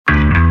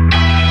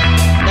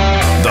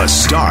The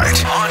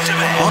Start.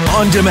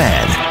 On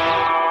demand.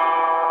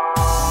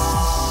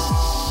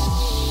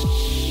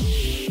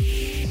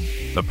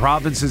 The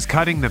province is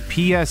cutting the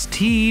PST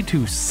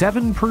to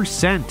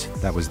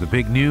 7%. That was the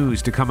big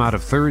news to come out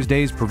of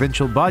Thursday's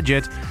provincial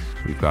budget.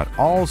 We've got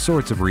all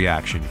sorts of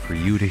reaction for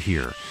you to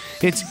hear.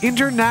 It's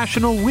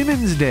International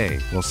Women's Day.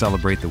 We'll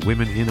celebrate the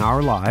women in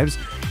our lives,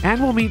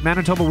 and we'll meet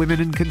Manitoba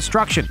Women in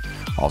Construction.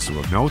 Also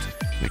of note,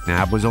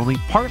 McNabb was only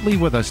partly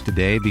with us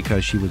today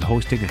because she was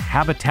hosting a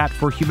Habitat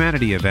for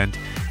Humanity event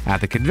at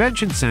the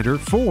Convention Centre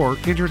for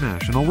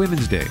International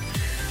Women's Day.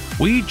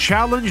 We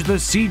challenge the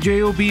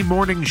CJOB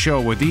morning show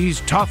with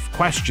these tough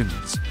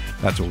questions.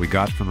 That's what we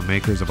got from the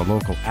makers of a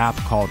local app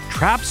called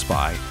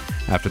TrapSpy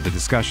after the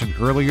discussion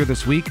earlier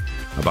this week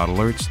about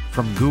alerts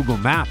from Google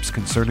Maps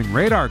concerning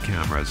radar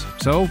cameras.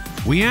 So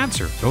we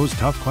answer those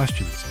tough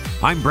questions.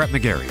 I'm Brett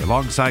McGarry.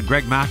 Alongside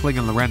Greg Mackling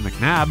and Loren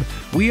McNabb,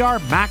 we are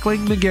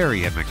Mackling,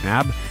 McGarry, and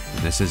McNabb,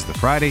 and this is the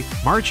Friday,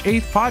 March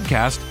 8th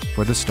podcast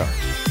for The Start.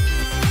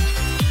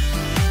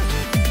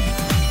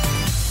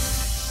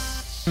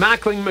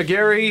 Mackling,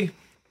 McGarry,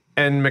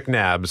 and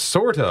McNabb,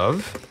 sort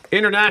of.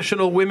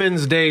 International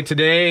Women's Day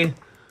today.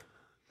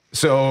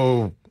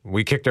 So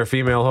we kicked our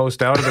female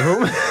host out of the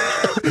room.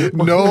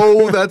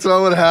 No, that's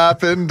not what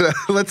happened.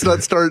 Let's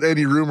not start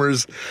any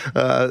rumors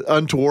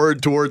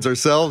untoward towards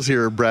ourselves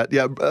here, Brett.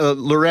 Yeah,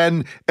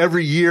 Loren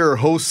every year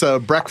hosts a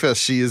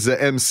breakfast. She is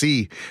the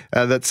MC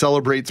that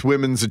celebrates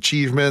women's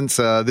achievements.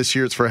 This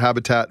year it's for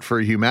Habitat for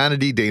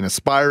Humanity. Dana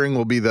Spiring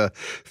will be the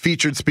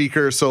featured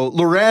speaker. So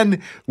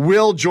Loren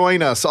will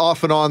join us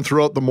off and on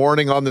throughout the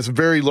morning on this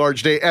very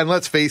large day. And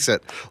let's face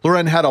it,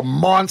 Loren had a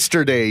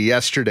monster day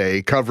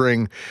yesterday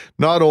covering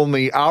not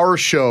only our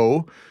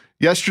show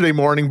yesterday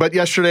morning, but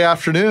yesterday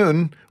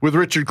afternoon with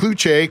Richard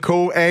Cloutier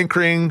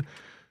co-anchoring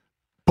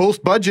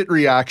post-budget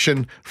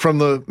reaction from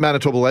the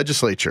Manitoba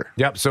legislature.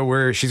 Yep,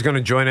 so she's going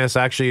to join us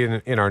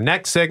actually in our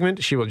next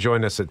segment. She will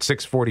join us at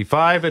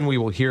 6:45, and we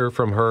will hear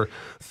from her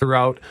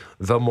throughout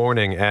the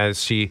morning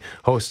as she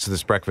hosts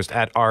this breakfast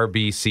at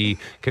RBC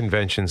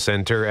Convention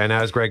Centre. And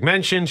as Greg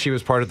mentioned, she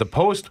was part of the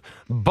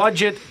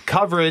post-budget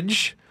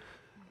coverage.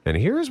 And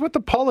here's what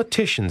the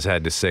politicians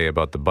had to say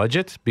about the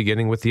budget,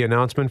 beginning with the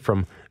announcement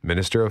from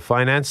Minister of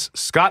Finance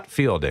Scott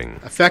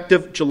Fielding.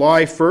 Effective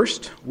July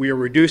 1st, we are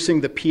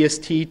reducing the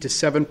PST to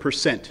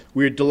 7%.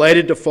 We are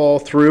delighted to follow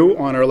through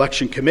on our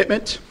election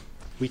commitment.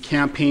 We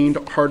campaigned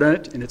hard on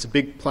it, and it's a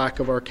big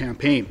plaque of our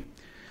campaign.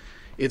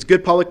 It's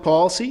good public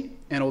policy,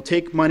 and it will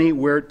take money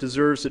where it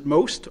deserves it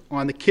most,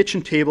 on the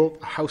kitchen table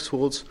of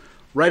households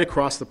right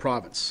across the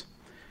province.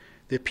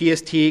 The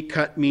PST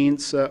cut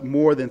means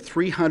more than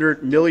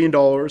 $300 million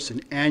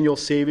in annual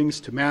savings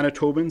to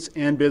Manitobans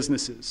and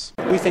businesses.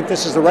 We think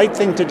this is the right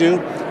thing to do.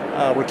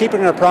 We're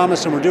keeping our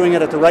promise, and we're doing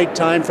it at the right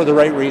time for the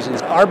right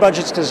reasons. Our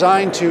budget's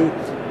designed to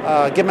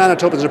give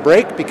Manitobans a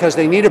break because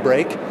they need a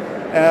break,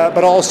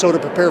 but also to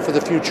prepare for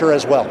the future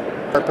as well.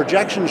 Our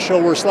projections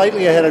show we're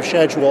slightly ahead of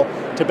schedule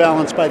to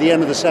balance by the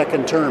end of the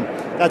second term.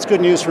 That's good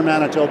news for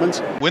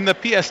Manitobans. When the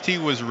PST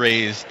was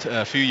raised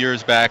a few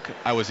years back,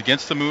 I was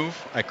against the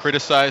move. I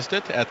criticized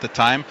it at the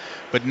time.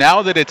 But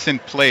now that it's in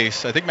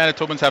place, I think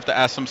Manitobans have to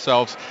ask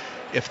themselves,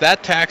 if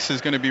that tax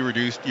is going to be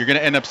reduced, you're going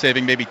to end up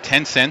saving maybe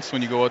 10 cents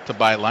when you go out to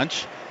buy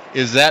lunch.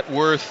 Is that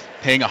worth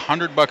paying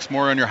 $100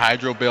 more on your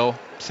hydro bill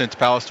since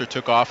Pallister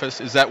took office?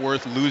 Is that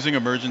worth losing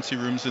emergency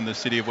rooms in the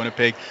city of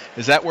Winnipeg?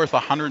 Is that worth a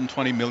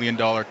 $120 million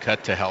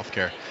cut to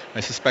healthcare? I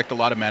suspect a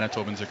lot of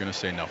Manitobans are going to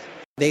say no.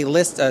 They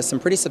list some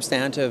pretty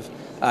substantive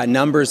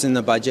numbers in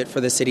the budget for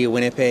the city of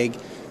Winnipeg,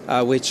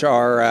 which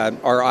are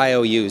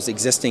IOUs,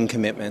 existing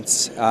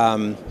commitments.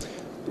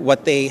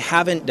 What they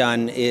haven't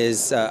done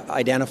is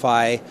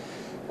identify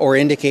or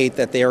indicate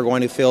that they are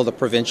going to fill the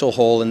provincial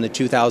hole in the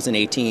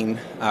 2018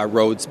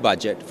 roads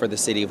budget for the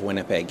city of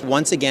Winnipeg.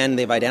 Once again,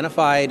 they've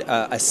identified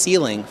a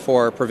ceiling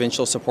for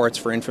provincial supports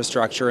for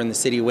infrastructure in the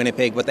city of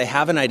Winnipeg. What they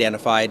haven't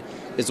identified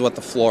is what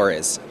the floor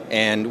is.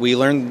 And we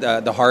learned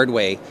the hard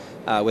way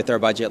with our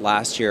budget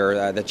last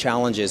year, the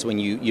challenge is when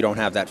you don't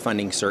have that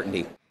funding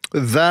certainty.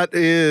 That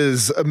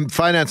is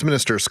Finance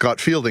Minister Scott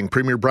Fielding,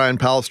 Premier Brian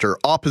Pallister,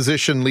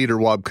 Opposition Leader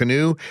Wab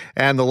Kinew,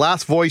 and the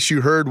last voice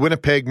you heard,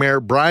 Winnipeg Mayor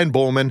Brian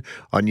Bowman,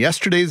 on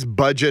yesterday's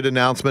budget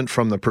announcement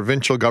from the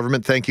provincial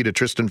government. Thank you to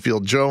Tristan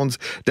Field-Jones,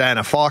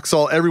 Diana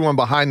Foxall, everyone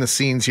behind the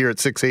scenes here at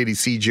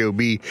 680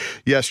 CJOB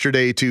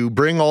yesterday to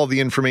bring all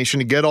the information,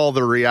 to get all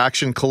the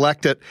reaction,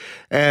 collect it,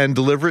 and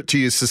deliver it to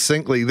you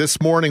succinctly.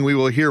 This morning we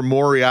will hear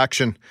more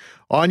reaction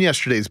on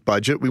yesterday's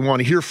budget. We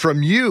want to hear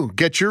from you.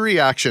 Get your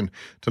reaction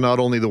to not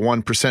only the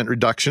 1%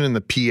 reduction in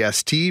the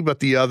PST, but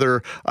the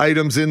other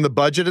items in the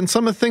budget and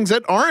some of the things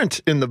that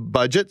aren't in the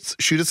budget.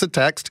 Shoot us a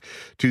text,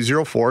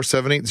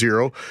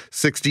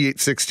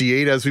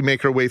 204-780-6868. As we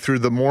make our way through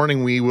the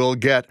morning, we will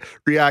get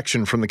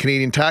reaction from the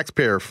Canadian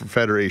Taxpayer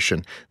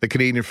Federation, the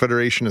Canadian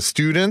Federation of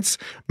Students,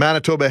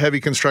 Manitoba Heavy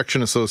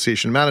Construction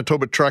Association,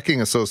 Manitoba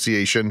Trucking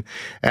Association,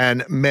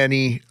 and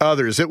many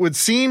others. It would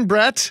seem,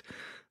 Brett,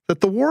 that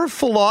the war of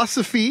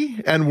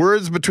philosophy and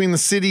words between the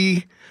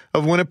city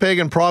of Winnipeg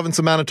and province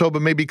of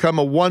Manitoba may become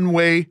a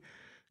one-way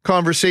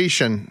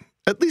conversation,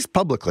 at least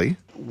publicly.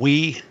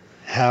 We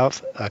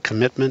have a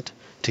commitment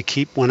to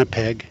keep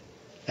Winnipeg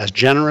as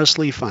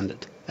generously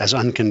funded, as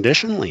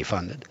unconditionally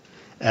funded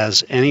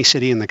as any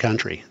city in the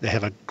country. They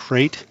have a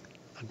great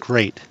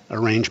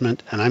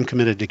arrangement, and I'm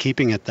committed to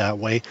keeping it that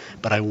way,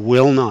 but I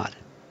will not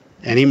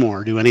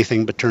anymore do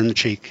anything but turn the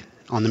cheek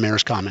on the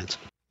mayor's comments.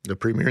 The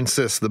Premier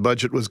insists the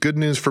budget was good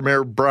news for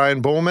Mayor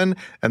Brian Bowman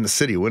and the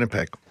City of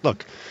Winnipeg.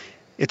 Look,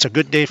 it's a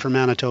good day for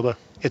Manitoba.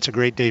 It's a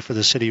great day for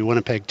the City of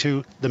Winnipeg,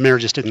 too. The mayor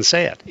just didn't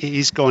say it.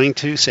 He's going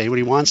to say what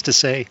he wants to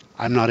say.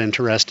 I'm not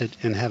interested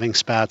in having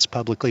spats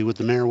publicly with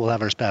the mayor. We'll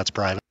have our spats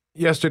private.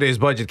 Yesterday's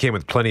budget came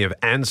with plenty of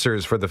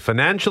answers for the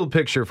financial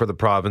picture for the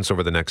province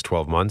over the next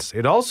 12 months.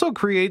 It also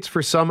creates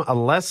for some a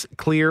less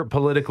clear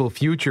political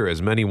future,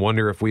 as many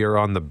wonder if we are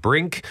on the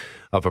brink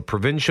of a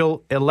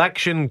provincial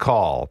election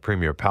call.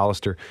 Premier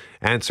Pallister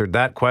answered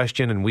that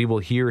question, and we will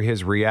hear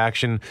his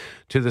reaction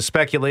to the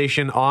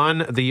speculation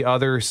on the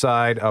other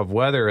side of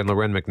weather. And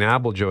Loren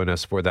McNabb will join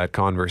us for that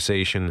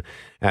conversation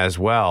as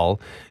well.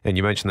 And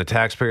you mentioned the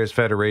Taxpayers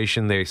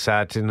Federation. They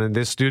sat in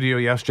this studio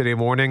yesterday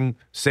morning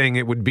saying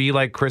it would be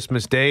like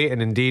Christmas Day.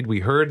 And indeed, we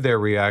heard their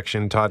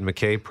reaction. Todd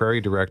McKay,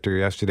 Prairie Director,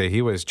 yesterday,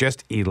 he was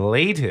just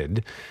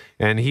elated.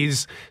 And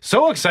he's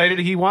so excited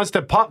he wants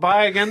to pop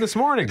by again this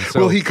morning.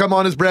 So. Will he come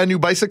on his brand new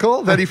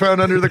bicycle that he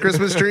found under the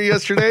Christmas tree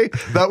yesterday?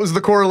 That was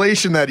the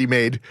correlation that he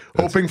made.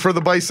 Hoping for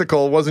the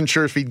bicycle. Wasn't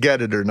sure if he'd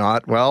get it or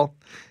not. Well,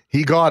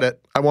 he got it.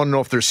 I want to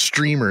know if there's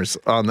streamers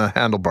on the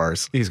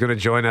handlebars. He's going to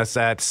join us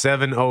at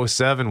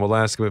 7:07. We'll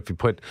ask him if he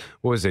put,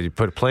 what was it? You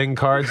put playing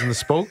cards in the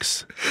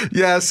spokes?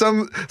 Yeah,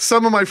 some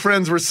of my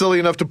friends were silly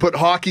enough to put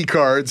hockey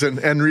cards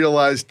and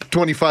realized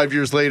 25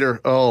 years later,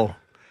 oh,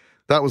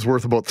 that was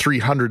worth about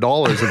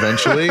 $300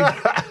 eventually.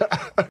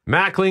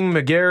 Mackling,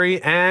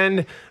 McGarry,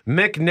 and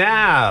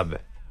McNabb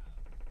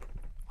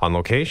on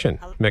location.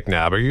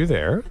 McNabb, are you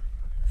there?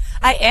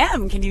 I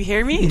am. Can you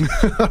hear me?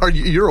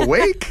 You're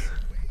awake?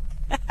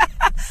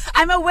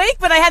 I'm awake,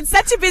 but I had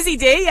such a busy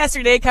day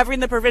yesterday covering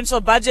the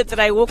provincial budget that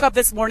I woke up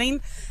this morning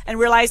and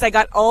realized I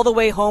got all the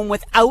way home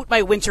without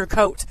my winter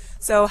coat.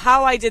 So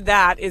how I did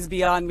that is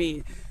beyond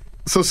me.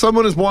 So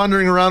someone is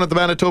wandering around at the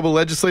Manitoba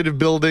Legislative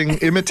Building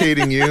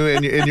imitating you,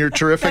 and you're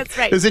terrific. That's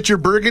right. Is it your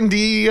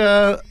burgundy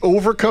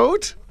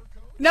overcoat?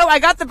 No, I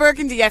got the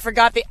burgundy. I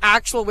forgot the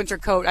actual winter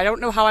coat. I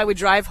don't know how I would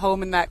drive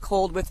home in that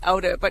cold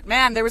without it. But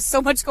man, there was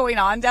so much going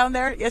on down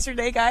there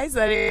yesterday, guys,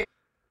 that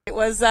it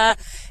was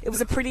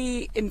a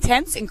pretty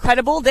intense,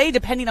 incredible day,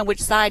 depending on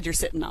which side you're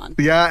sitting on.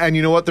 Yeah, and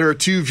you know what? There are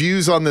two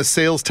views on the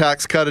sales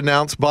tax cut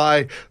announced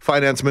by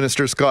Finance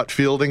Minister Scott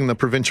Fielding and the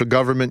provincial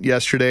government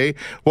yesterday.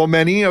 While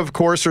many, of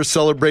course, are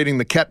celebrating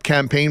the kept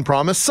campaign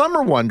promise, some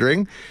are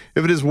wondering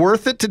if it is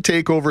worth it to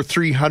take over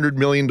 $300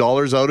 million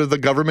out of the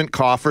government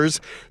coffers.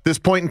 This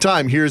point in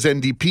time, here's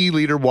NDP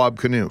leader Wab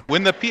Kinew.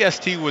 When the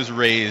PST was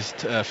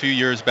raised a few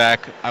years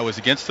back, I was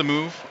against the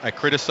move. I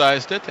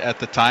criticized it at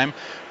the time.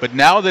 But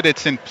now that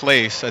it's in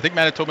place, I think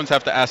Manitobans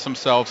have to ask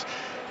themselves,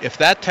 if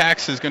that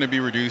tax is going to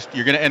be reduced,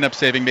 you're going to end up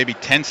saving maybe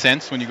 10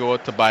 cents when you go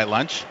out to buy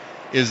lunch.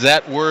 Is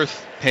that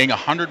worth paying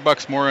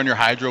 $100 more on your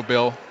hydro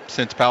bill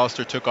since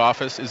Pallister took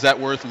office? Is that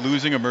worth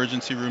losing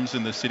emergency rooms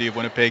in the city of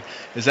Winnipeg?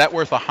 Is that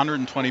worth a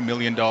 $120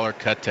 million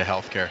cut to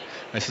healthcare?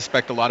 I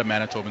suspect a lot of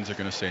Manitobans are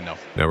going to say no.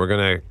 Now, we're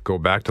going to go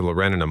back to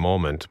Loren in a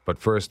moment. But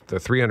first, the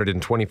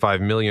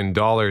 $325 million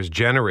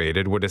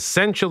generated would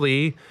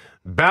essentially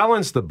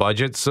balance the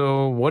budget.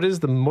 So what is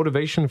the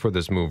motivation for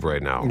this move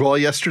right now? Well,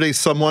 yesterday's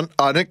somewhat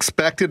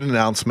unexpected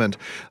announcement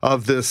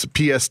of this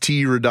PST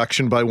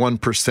reduction by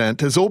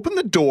 1% has opened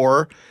the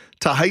door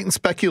to heightened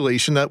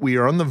speculation that we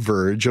are on the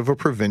verge of a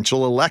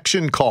provincial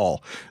election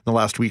call. In the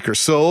last week or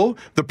so,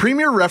 the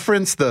Premier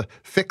referenced the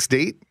fixed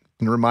date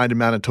and reminded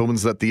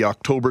Manitobans that the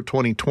October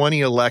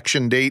 2020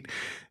 election date,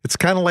 it's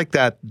kind of like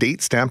that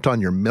date stamped on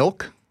your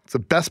milk. It's the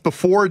best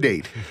before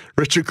date.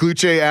 Richard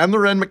Cloutier and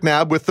Loren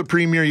McNabb with the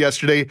Premier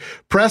yesterday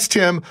pressed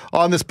him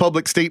on this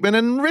public statement,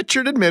 and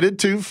Richard admitted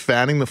to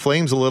fanning the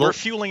flames a little. We're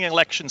fueling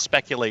election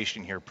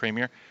speculation here,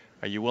 Premier.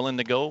 Are you willing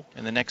to go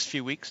in the next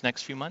few weeks,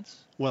 next few months?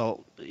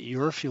 Well,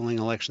 you're fueling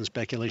election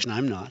speculation.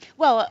 I'm not.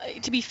 Well,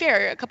 to be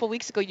fair, a couple of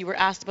weeks ago you were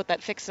asked about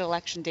that fixed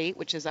election date,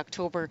 which is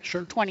October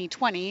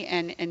 2020,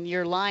 and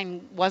your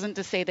line wasn't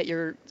to say that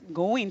you're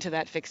going to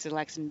that fixed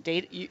election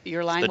date.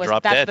 Your line was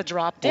that's the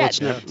drop dead.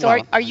 So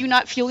are you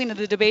not fueling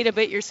the debate a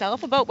bit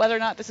yourself about whether or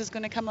not this is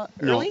going to come up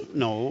early?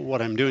 No,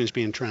 what I'm doing is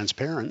being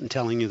transparent and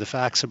telling you the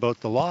facts about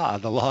the law.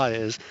 The law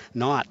is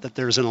not that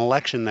there's an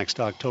election next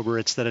October,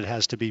 it's that it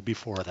has to be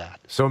before that.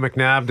 So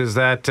McNabb, does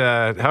that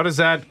how does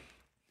that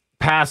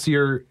pass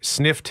your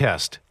sniff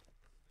test?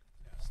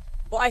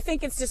 Well, I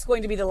think it's just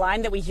going to be the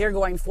line that we hear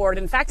going forward.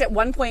 In fact, at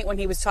one point when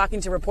he was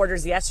talking to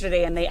reporters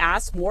yesterday and they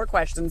asked more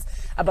questions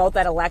about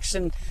that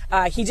election,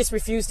 he just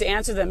refused to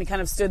answer them. He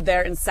kind of stood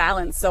there in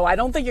silence. So I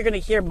don't think you're going to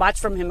hear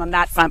much from him on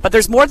that front. But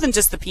there's more than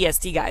just the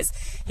PST, guys.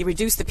 He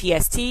reduced the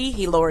PST.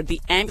 He lowered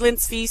the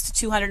ambulance fees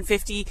to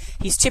 $250.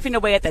 He's chipping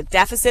away at that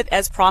deficit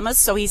as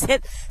promised. So he's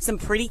hit some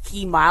pretty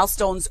key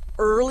milestones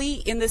early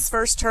in this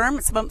first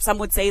term. Some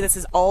would say this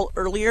is all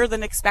earlier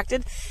than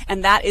expected,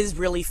 and that is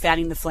really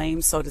fanning the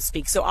flames, so to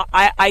speak. So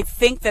I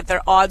think that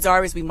their odds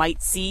are is we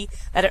might see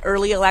that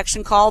early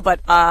election call, but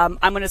I'm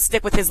going to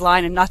stick with his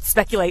line and not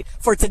speculate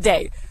for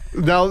today.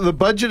 Now, the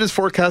budget is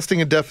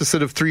forecasting a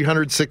deficit of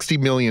 $360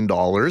 million.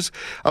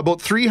 About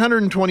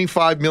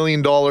 $325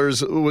 million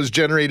was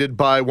generated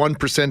by 1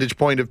 percentage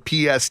point of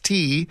PST.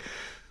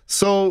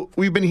 So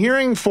we've been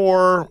hearing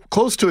for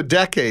close to a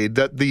decade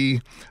that the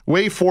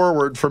way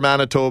forward for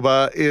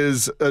Manitoba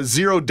is a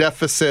zero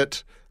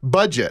deficit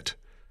budget.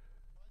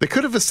 They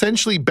could have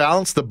essentially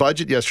balanced the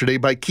budget yesterday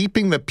by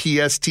keeping the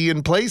PST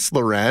in place,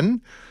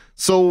 Loren.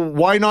 So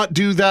why not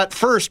do that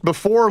first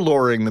before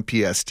lowering the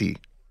PST?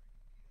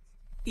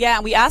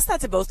 Yeah, we asked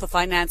that to both the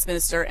finance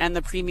minister and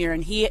the premier,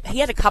 and he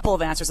had a couple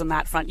of answers on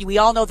that front. We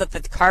all know that the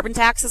carbon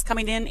tax is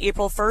coming in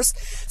April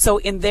 1st. So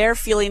in their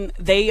feeling,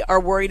 they are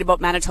worried about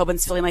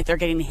Manitobans feeling like they're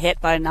getting hit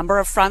by a number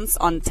of fronts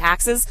on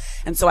taxes.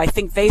 And so I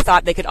think they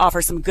thought they could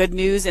offer some good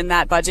news in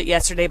that budget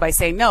yesterday by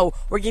saying, no,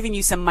 we're giving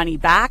you some money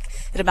back.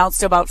 It amounts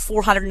to about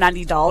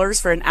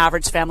 $490 for an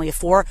average family of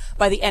 4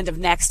 by the end of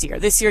next year.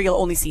 This year, you'll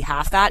only see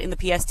half that in the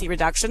PST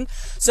reduction.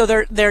 So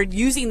they're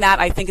using that,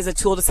 I think, as a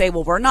tool to say,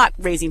 well, we're not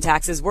raising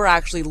taxes. We're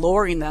actually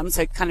lowering them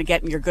to kind of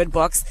get in your good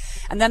books.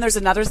 And then there's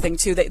another thing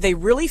too, they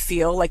really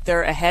feel like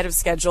they're ahead of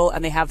schedule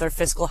and they have their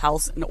fiscal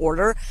house in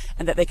order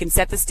and that they can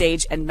set the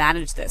stage and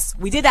manage this.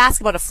 We did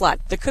ask about a flood.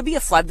 There could be a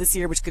flood this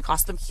year which could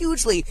cost them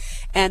hugely,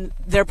 and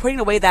they're putting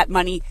away that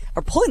money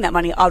or pulling that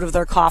money out of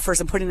their coffers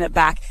and putting it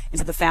back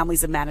into the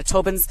families of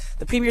Manitobans.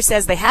 The premier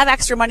says they have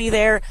extra money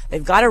there.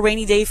 They've got a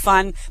rainy day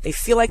fund. They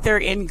feel like they're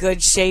in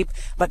good shape,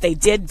 but they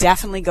did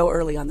definitely go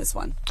early on this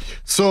one.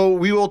 So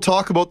we will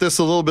talk about this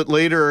a little bit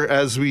later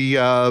as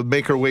we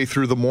make our way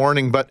through the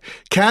morning. But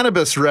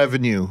cannabis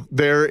revenue,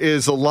 there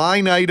is a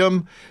line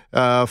item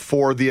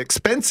for the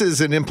expenses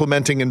in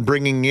implementing and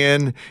bringing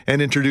in and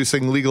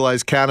introducing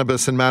legalized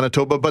cannabis in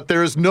Manitoba, but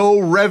there is no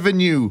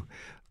revenue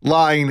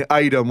line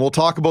item. We'll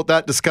talk about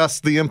that,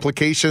 discuss the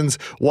implications,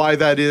 why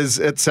that is,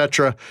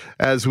 etc.,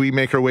 as we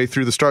make our way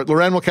through the start.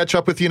 Loren, we'll catch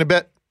up with you in a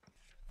bit.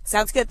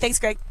 Sounds good. Thanks,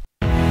 Greg.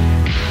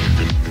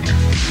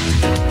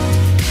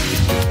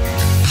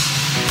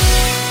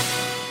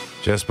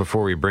 Just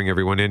before we bring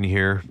everyone in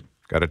here,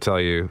 got to tell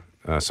you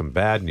some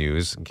bad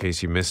news in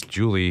case you missed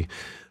Julie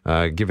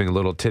giving a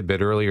little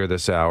tidbit earlier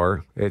this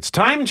hour. It's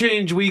time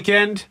change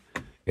weekend.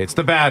 It's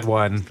the bad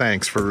one.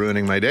 Thanks for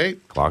ruining my day.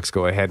 Clocks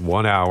go ahead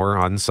 1 hour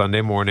on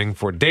Sunday morning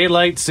for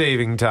daylight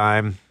saving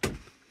time.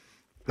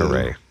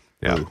 Hooray.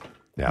 Yeah.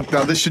 Yeah.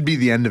 Now, this should be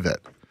the end of it.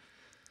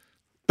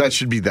 That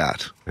should be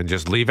that. And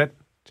just leave it?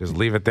 Just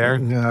leave it there?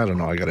 Yeah, I don't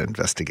know. I got to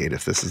investigate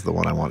if this is the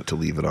one I want to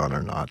leave it on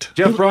or not.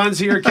 Jeff Braun's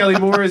here. Kelly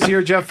Moore is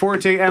here. Jeff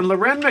Forte and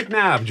Loren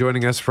McNabb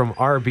joining us from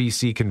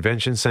RBC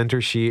Convention Center.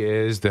 She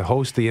is the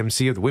host, the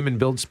MC of the Women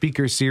Build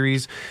Speaker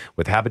Series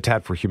with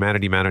Habitat for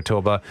Humanity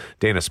Manitoba.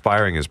 Dana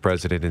Spiring is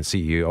president and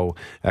CEO,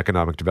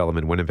 Economic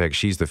Development Winnipeg.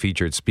 She's the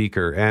featured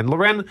speaker. And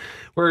Loren,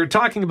 we're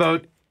talking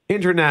about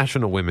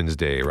International Women's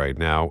Day right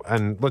now.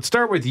 And let's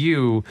start with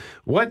you.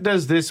 What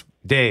does this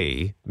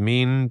day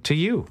mean to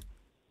you?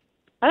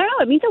 I don't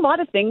know. It means a lot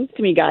of things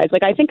to me, guys.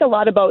 Like, I think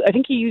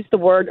you used the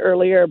word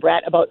earlier,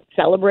 Brett, about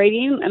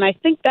celebrating. And I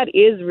think that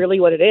is really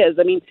what it is.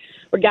 I mean,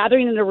 we're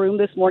gathering in a room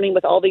this morning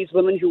with all these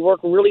women who work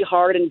really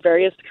hard in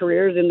various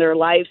careers in their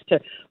lives to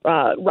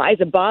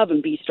rise above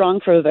and be strong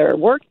for their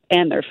work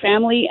and their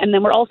family. And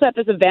then we're also at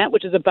this event,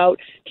 which is about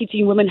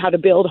teaching women how to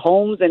build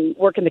homes and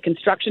work in the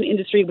construction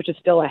industry, which is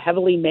still a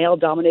heavily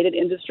male-dominated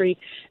industry.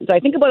 And so I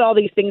think about all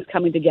these things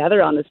coming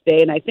together on this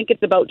day. And I think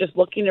it's about just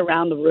looking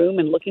around the room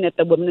and looking at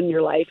the women in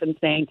your life and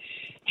saying,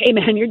 hey,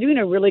 man, you're doing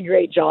a really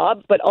great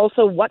job, but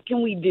also what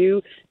can we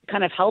do to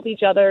kind of help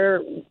each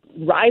other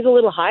rise a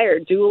little higher,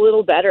 do a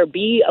little better,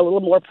 be a little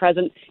more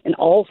present in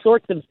all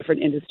sorts of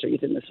different industries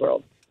in this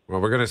world. Well,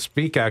 we're going to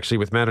speak actually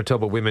with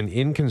Manitoba Women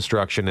in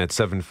Construction at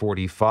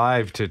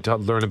 7:45 to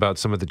learn about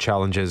some of the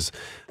challenges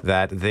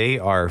that they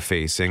are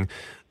facing.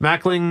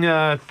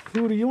 Mackling,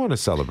 who do you want to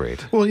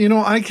celebrate?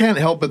 Well, I can't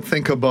help but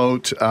think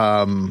about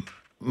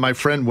my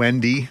friend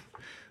Wendy,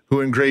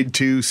 who in grade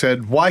 2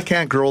 said, why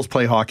can't girls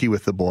play hockey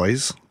with the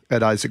boys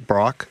at Isaac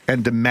Brock,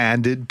 and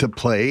demanded to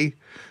play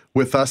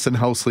with us in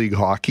house league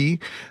hockey.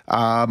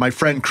 My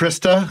friend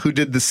Krista, who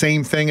did the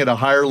same thing at a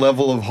higher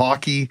level of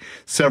hockey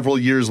several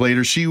years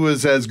later. She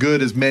was as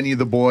good as many of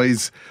the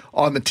boys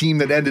on the team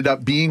that ended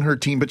up being her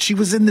team, but she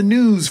was in the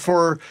news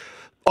for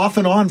off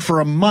and on for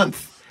a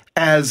month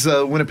as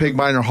Winnipeg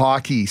Minor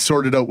Hockey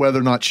sorted out whether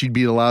or not she'd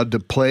be allowed to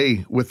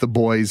play with the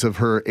boys of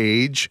her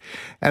age.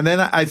 And then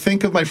I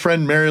think of my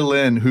friend Mary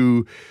Lynn,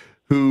 who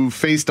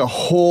faced a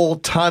whole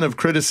ton of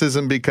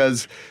criticism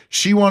because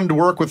she wanted to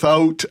work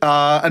without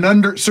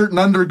certain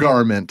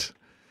undergarment.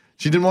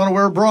 She didn't want to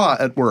wear a bra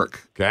at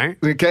work.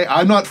 Okay.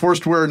 I'm not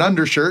forced to wear an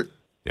undershirt.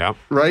 Yeah.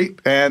 Right.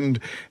 And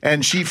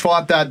she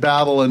fought that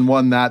battle and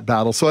won that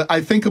battle. So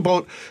I think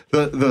about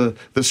the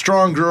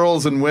strong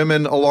girls and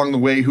women along the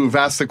way who have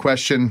asked the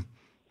question,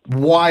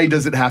 why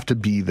does it have to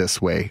be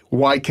this way?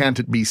 Why can't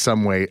it be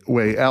some way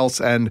else?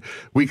 And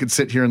we could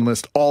sit here and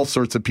list all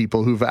sorts of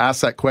people who've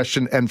asked that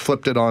question and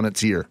flipped it on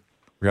its ear.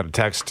 We got a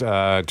text,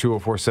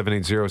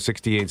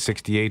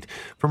 204-780-6868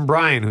 from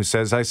Brian, who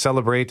says, I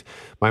celebrate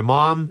my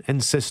mom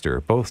and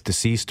sister, both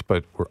deceased,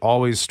 but were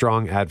always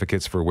strong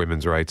advocates for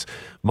women's rights.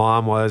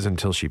 Mom was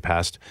until she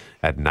passed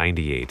at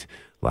 98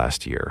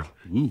 last year.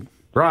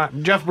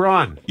 Jeff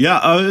Braun.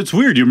 Yeah, it's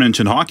weird you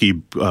mentioned hockey,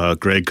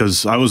 Greg,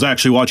 because I was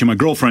actually watching my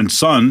girlfriend's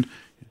son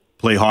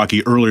play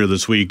hockey earlier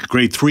this week.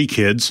 Grade 3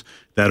 kids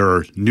that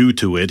are new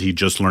to it. He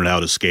just learned how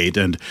to skate.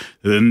 And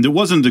it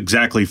wasn't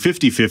exactly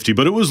 50-50,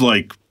 but it was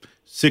like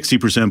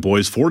 60%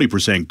 boys,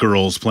 40%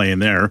 girls playing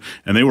there.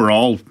 And they were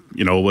all,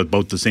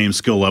 about the same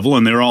skill level,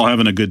 and they were all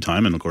having a good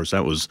time. And, of course,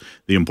 that was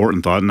the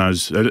important thought. And I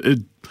was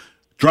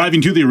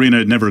driving to the arena,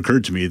 it never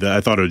occurred to me that I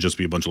thought it would just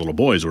be a bunch of little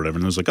boys or whatever.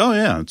 And I was like, oh,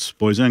 yeah, it's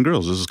boys and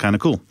girls. This is kind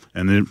of cool.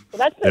 And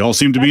they all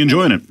seem to be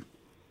enjoying it.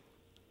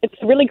 It's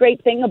a really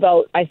great thing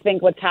about, I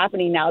think, what's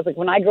happening now is like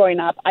when I growing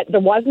up,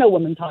 there was no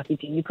women's hockey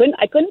team.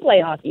 I couldn't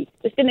play hockey. It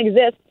just didn't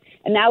exist.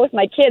 And now with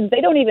my kids,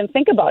 they don't even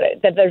think about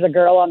it, that there's a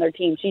girl on their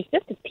team. She's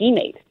just a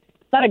teammate.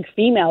 It's not a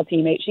female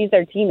teammate. She's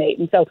their teammate.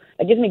 And so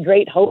it gives me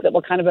great hope that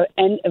we'll kind of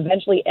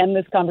eventually end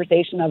this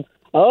conversation of,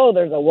 oh,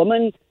 there's a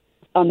woman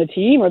on the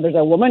team or there's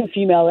a woman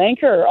female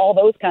anchor or all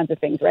those kinds of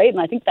things, right? And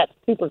I think that's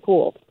super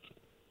cool.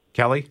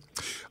 Kelly?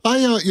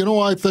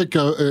 I think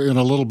in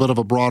a little bit of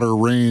a broader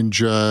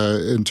range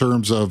in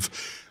terms of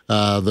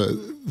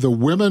the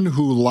women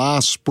who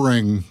last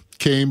spring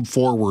came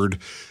forward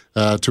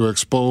to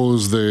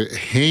expose the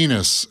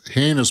heinous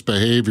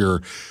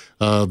behavior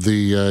of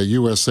the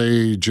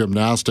USA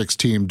gymnastics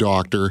team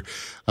doctor.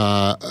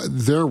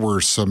 There were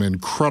some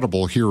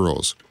incredible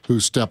heroes who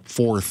stepped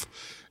forth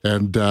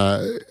and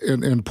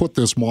put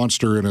this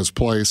monster in his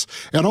place.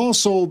 And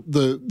also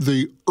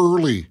the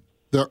early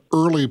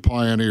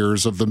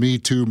pioneers of the Me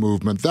Too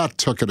movement. That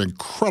took an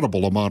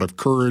incredible amount of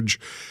courage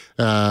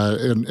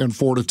and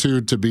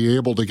fortitude to be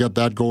able to get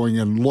that going,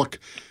 and look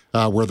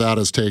where that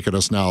has taken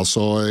us now.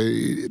 So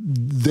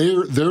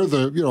they're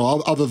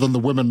the, other than the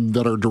women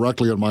that are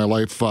directly in my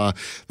life,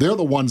 they're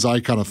the ones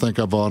I kind of think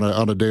of on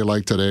a day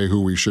like today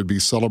who we should be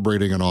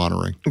celebrating and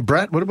honoring.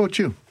 Brett, what about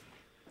you?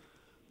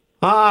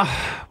 Well,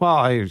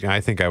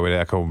 I think I would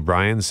echo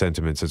Brian's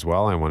sentiments as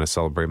well. I want to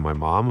celebrate my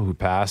mom who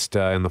passed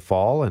in the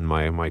fall, and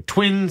my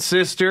twin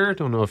sister.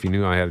 Don't know if you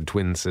knew I had a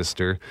twin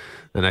sister.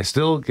 And I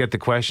still get the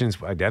questions,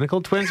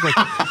 identical twins?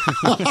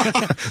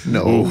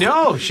 No.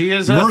 No, she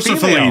is a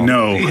mercifully female.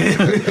 No.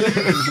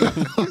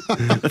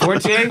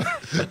 Fortier?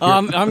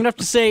 I'm going to have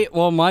to say,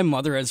 well, my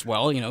mother as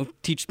well,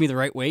 teaches me the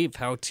right way of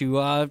how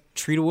to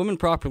treat a woman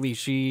properly.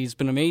 She's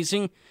been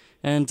amazing.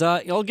 And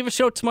I'll give a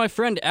shout out to my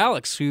friend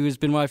Alex, who has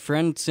been my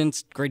friend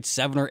since grade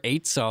 7 or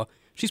 8. So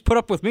she's put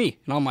up with me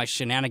and all my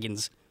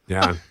shenanigans.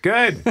 Yeah,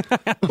 good.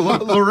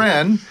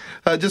 Loren,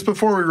 just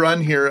before we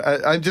run here,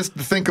 I just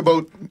think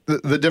about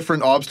the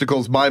different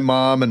obstacles my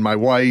mom and my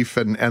wife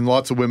and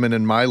lots of women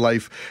in my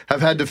life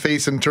have had to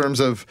face in terms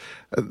of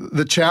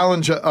the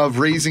challenge of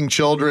raising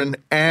children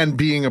and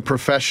being a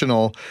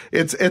professional.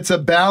 It's a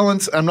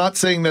balance. I'm not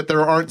saying that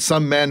there aren't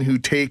some men who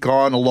take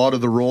on a lot of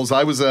the roles.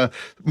 I was a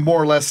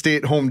more or less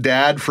stay-at-home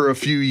dad for a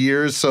few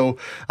years, so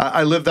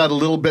I lived that a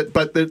little bit.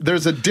 But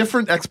there's a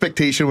different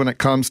expectation when it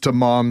comes to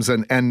moms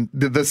and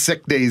the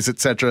sick days,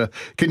 etc.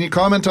 Can you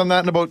comment on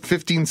that in about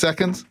 15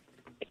 seconds?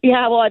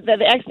 Yeah, well,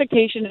 the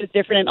expectation is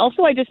different. And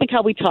also, I just think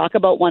how we talk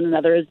about one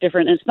another is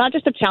different. And it's not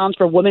just a challenge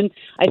for women,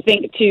 I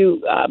think,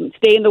 to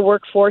stay in the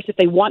workforce if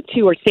they want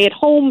to, or stay at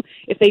home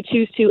if they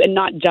choose to, and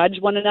not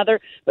judge one another,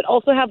 but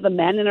also have the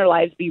men in our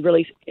lives be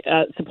really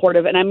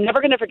supportive. And I'm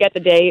never going to forget the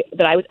day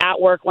that I was at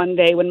work one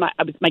day when my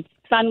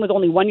son was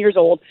only 1 year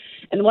old,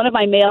 and one of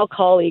my male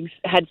colleagues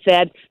had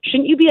said,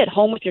 "Shouldn't you be at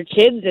home with your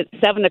kids at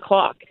 7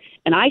 o'clock?"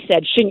 And I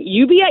said, "Shouldn't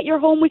you be at your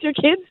home with your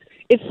kids?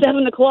 It's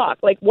 7 o'clock.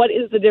 Like, what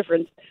is the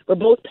difference? We're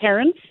both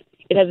parents.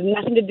 It has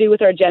nothing to do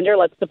with our gender.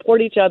 Let's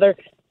support each other."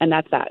 And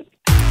that's that.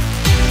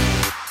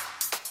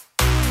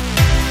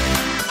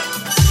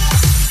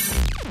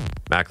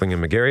 Mackling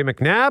and McGarry.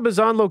 McNabb is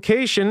on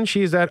location.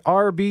 She's at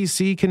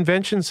RBC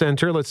Convention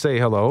Centre. Let's say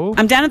hello.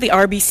 I'm down at the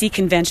RBC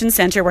Convention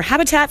Centre where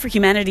Habitat for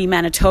Humanity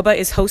Manitoba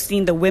is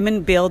hosting the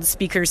Women Build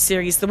Speakers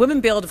Series. The Women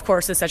Build, of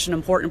course, is such an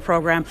important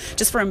program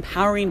just for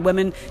empowering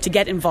women to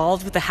get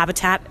involved with the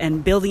habitat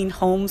and building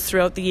homes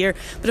throughout the year.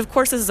 But of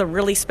course, this is a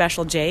really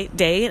special day,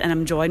 and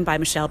I'm joined by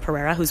Michelle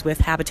Pereira, who's with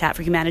Habitat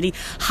for Humanity.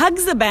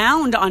 Hugs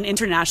abound on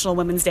International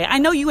Women's Day. I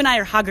know you and I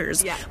are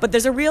huggers, but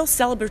there's a real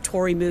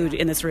celebratory mood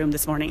in this room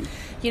this morning.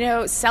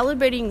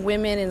 Celebrating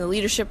women in the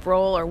leadership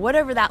role, or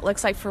whatever that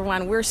looks like for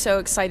one, we're so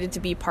excited to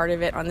be part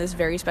of it on this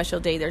very special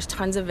day. There's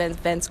tons of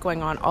events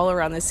going on all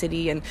around the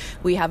city, and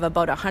we have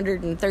about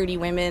 130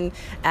 women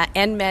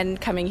and men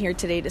coming here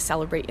today to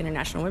celebrate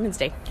International Women's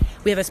Day.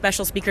 We have a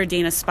special speaker,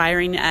 Dana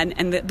Spiring,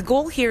 and the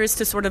goal here is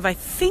to sort of, I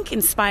think,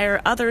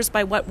 inspire others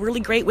by what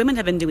really great women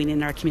have been doing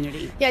in our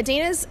community. Yeah,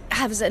 Dana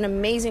has an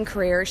amazing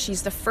career.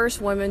 She's the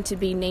first woman to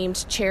be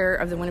named chair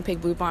of the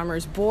Winnipeg Blue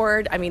Bombers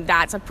board. I mean,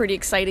 that's a pretty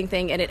exciting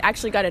thing, and it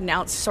actually got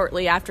announced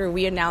shortly after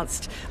we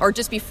announced, or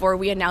just before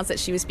we announced that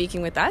she was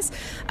speaking with us.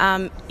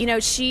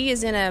 She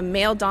is in a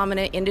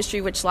male-dominant industry,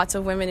 which lots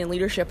of women in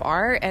leadership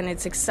are, and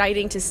it's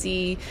exciting to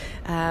see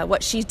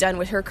what she's done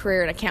with her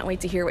career, and I can't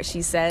wait to hear what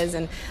she says.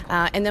 And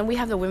then we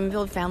have the Women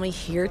Build family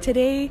here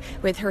today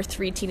with her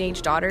 3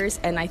 teenage daughters,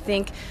 and I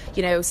think,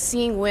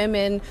 seeing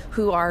women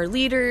who are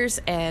leaders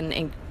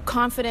and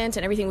confident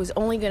and everything was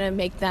only going to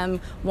make them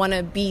want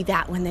to be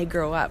that when they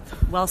grow up.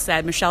 Well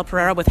said. Michelle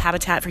Pereira with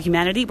Habitat for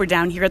Humanity. We're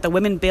down here at the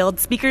Women Build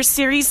Speakers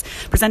Series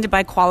presented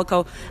by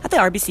Qualico at the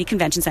RBC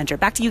Convention Centre.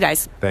 Back to you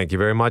guys. Thank you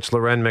very much,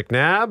 Loren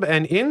McNabb.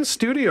 And in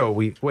studio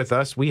with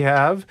us, we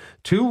have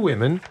 2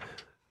 women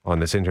on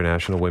this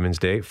International Women's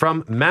Day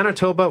from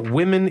Manitoba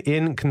Women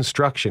in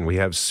Construction. We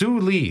have Soo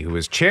Lee, who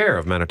is chair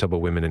of Manitoba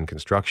Women in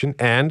Construction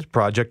and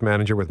project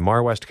manager with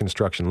Marwest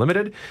Construction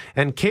Limited,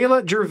 and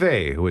Kayla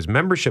Gervais, who is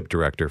membership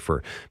director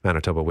for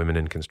Manitoba Women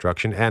in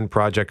Construction and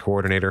project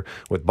coordinator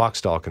with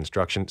Bockstael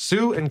Construction.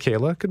 Sue and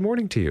Kayla, good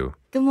morning to you.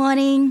 Good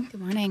morning. Good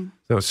morning.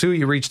 So, Sue,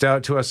 you reached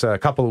out to us a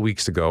couple of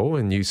weeks ago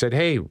and you said,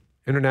 hey,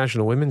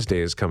 International Women's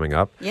Day is coming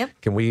up. Yep.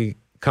 Can we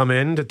come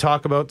in to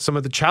talk about some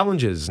of the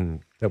challenges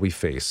that we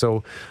face?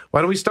 So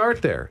why don't we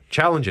start there?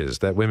 Challenges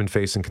that women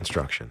face in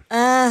construction.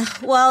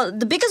 Well,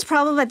 the biggest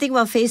problem I think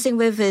we're facing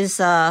with is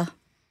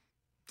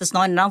there's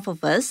not enough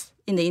of us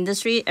in the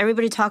industry.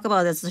 Everybody talk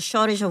about there's a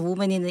shortage of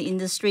women in the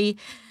industry,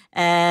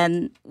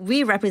 and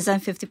we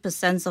represent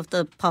 50% of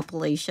the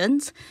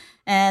populations.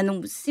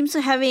 And seems to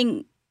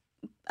having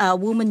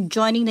women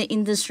joining the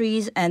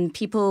industries and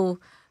people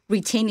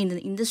retaining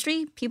the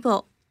industry.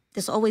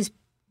 There's always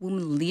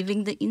women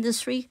leaving the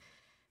industry.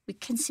 We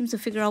can't seem to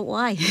figure out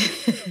why.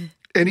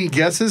 Any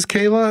guesses,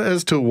 Kayla,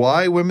 as to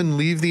why women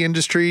leave the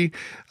industry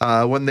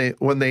when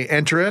they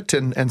enter it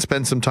and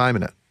spend some time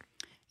in it?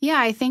 Yeah,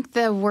 I think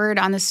the word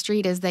on the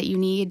street is that you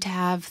need to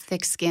have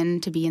thick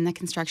skin to be in the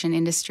construction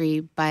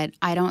industry, but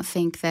I don't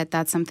think that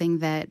that's something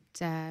that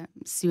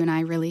Sue and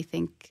I really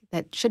think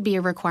that should be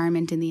a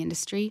requirement in the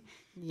industry.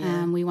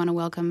 Yeah. We want to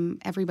welcome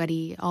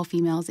everybody, all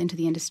females, into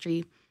the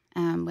industry,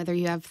 whether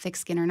you have thick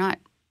skin or not.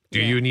 Do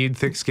you need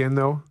thick skin,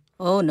 though?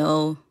 Oh,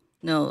 no.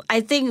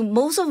 I think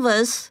most of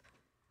us,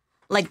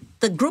 like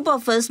the group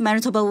of us,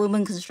 Manitoba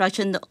Women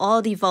Construction,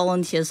 all the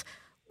volunteers,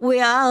 we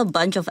are a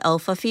bunch of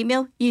alpha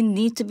female. You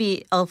need to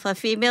be alpha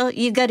female.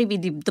 You got to be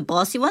the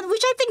bossy one,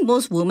 which I think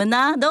most women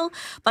are, though.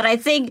 But I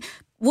think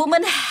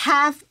women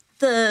have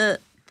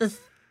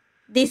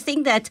they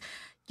think that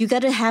you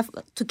got to have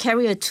to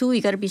carry a tool.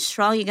 You got to be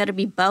strong. You got to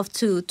be buff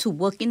to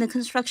work in the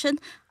construction.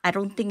 I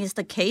don't think it's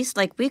the case.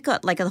 Like we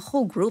got like a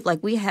whole group.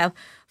 Like we have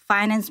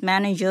finance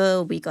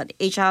manager, we got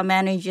HR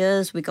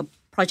managers, we got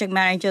project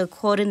manager,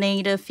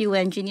 coordinator, field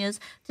engineers.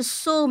 There's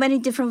so many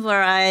different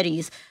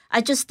varieties. I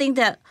just think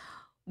that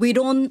we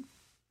don't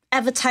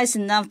advertise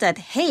enough that,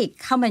 hey,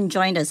 come and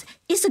join us.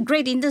 It's a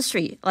great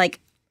industry. Like,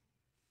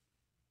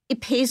 it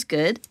pays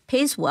good,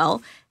 pays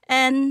well,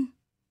 and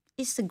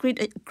it's a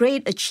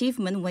great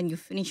achievement when you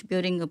finish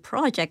building a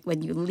project,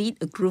 when you lead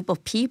a group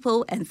of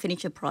people and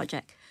finish a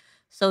project.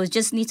 So it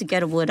just needs to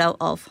get a word out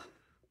of.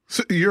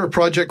 So you're a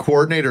project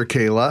coordinator,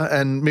 Kayla,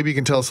 and maybe you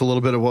can tell us a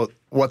little bit about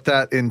what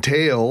that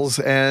entails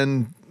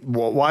and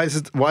why is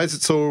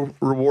it so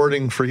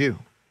rewarding for you?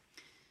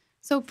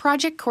 So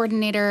project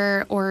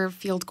coordinator or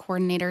field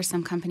coordinator,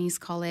 some companies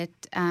call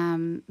it,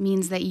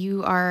 means that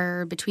you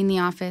are between the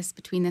office,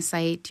 between the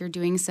site. You're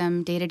doing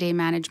some day-to-day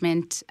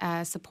management,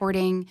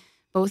 supporting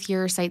both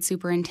your site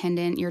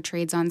superintendent, your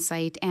trades on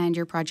site, and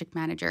your project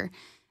manager.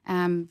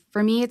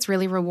 For me, it's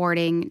really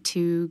rewarding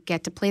to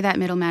get to play that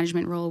middle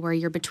management role where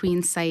you're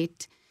between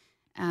site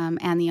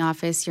and the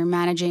office. You're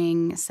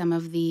managing some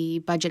of the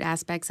budget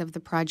aspects of the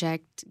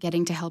project,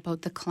 getting to help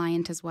out the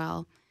client as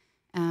well,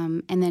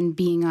 and then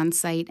being on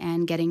site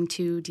and getting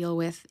to deal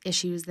with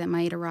issues that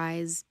might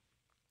arise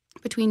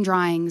between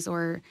drawings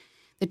or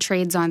the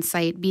trades on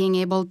site, being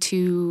able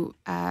to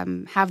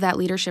have that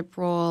leadership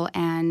role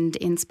and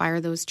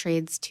inspire those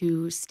trades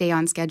to stay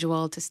on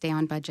schedule, to stay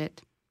on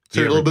budget. So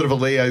you're a little bit of a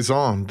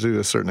liaison to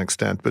a certain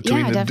extent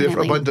between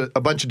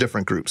a bunch of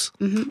different groups.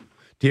 Mm-hmm.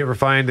 Do you ever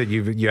find that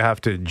you have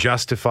to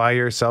justify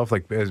yourself,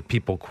 like as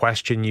people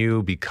question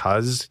you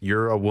because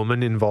you're a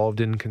woman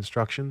involved in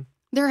construction?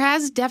 There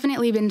has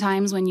definitely been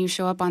times when you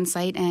show up on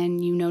site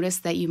and you notice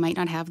that you might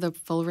not have the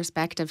full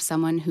respect of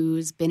someone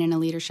who's been in a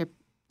leadership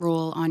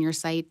role on your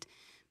site.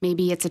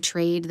 Maybe it's a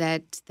trade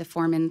that the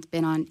foreman's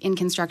been in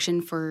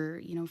construction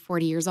for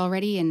 40 years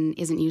already and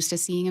isn't used to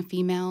seeing a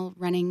female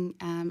running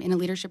in a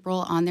leadership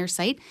role on their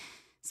site.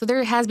 So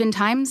there has been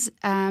times,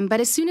 but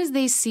as soon as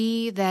they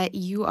see that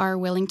you are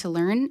willing to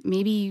learn,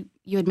 maybe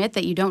you admit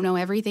that you don't know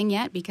everything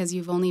yet because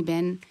you've only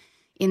been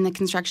in the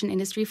construction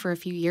industry for a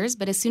few years.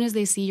 But as soon as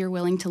they see you're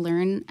willing to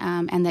learn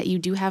and that you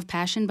do have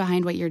passion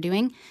behind what you're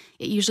doing,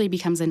 it usually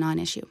becomes a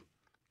non-issue.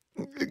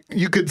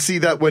 you could see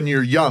that when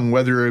you're young,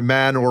 whether you're a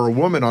man or a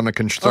woman on a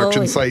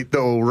construction site,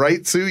 though,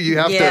 right, Sue? You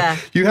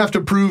have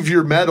to prove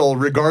your mettle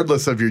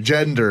regardless of your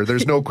gender.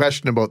 There's no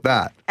question about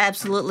that.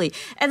 Absolutely.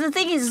 And the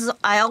thing is,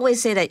 I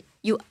always say that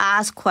you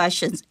ask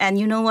questions, and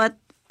you know what?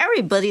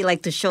 Everybody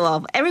like to show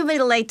off. Everybody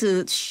like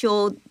to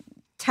show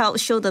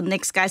the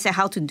next guy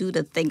how to do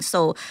the thing.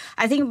 So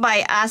I think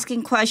by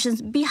asking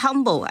questions, be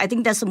humble. I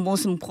think that's the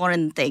most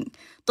important thing.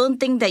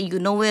 Don't think that you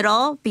know it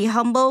all. Be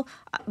humble.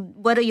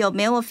 Whether you're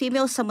male or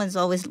female, someone's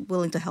always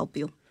willing to help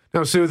you.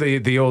 Now, Sue,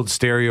 the old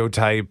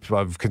stereotype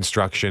of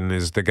construction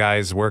is the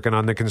guys working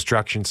on the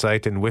construction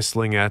site and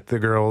whistling at the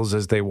girls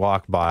as they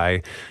walk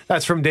by.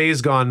 That's from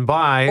days gone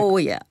by. Oh,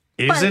 yeah.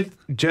 Is it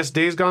just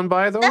days gone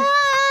by, though? Not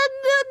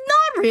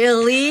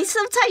really.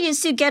 Sometimes you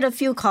still get a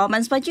few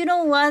comments, but you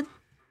know what?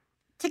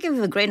 Take it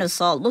with a grain of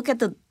salt. Look at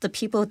the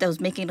people that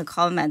was making the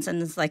comments,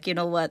 and it's like, you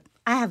know what?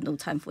 I have no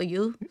time for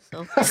you.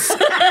 So.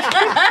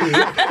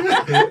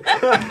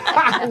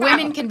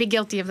 Women can be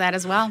guilty of that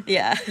as well.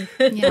 Yeah.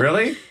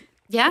 Really?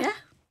 Yeah.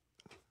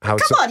 Come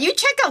on, you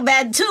check out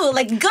man too.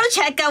 Like, go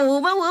check out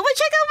woman check out man.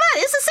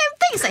 It's the same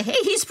thing. It's like, hey,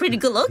 he's pretty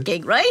good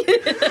looking, right?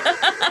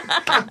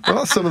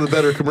 Well, some of the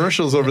better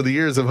commercials over the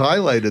years have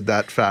highlighted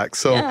that fact.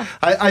 So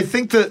I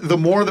think that the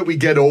more that we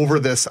get over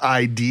this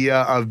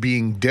idea of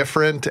being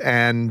different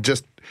and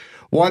just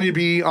wanting to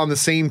be on the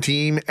same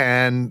team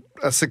and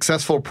a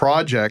successful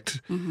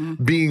project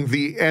being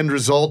the end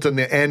result and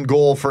the end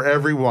goal for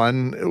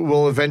everyone,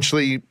 will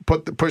eventually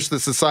push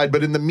this aside.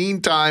 But in the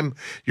meantime,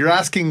 you're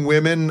asking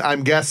women,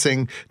 I'm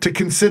guessing, to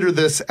consider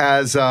this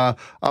as a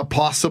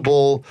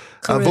possible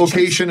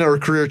vocation or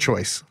career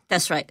choice.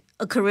 That's right.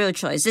 A career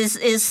choice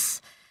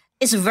is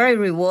very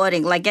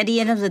rewarding. Like at the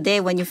end of the day,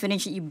 when you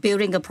finish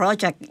building a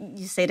project,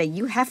 you say that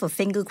you have a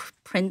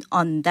fingerprint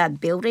on that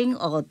building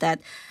or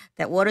that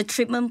water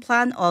treatment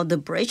plant or the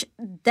bridge.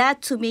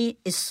 That to me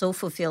is so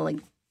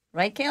fulfilling.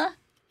 Right, Kayla?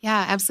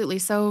 Yeah, absolutely.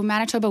 So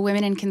Manitoba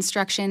Women in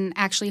Construction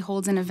actually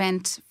holds an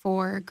event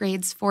for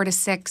grades 4 to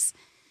 6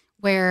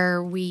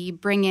 where we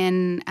bring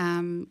in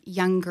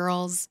young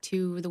girls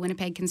to the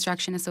Winnipeg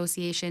Construction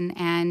Association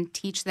and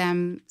teach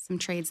them some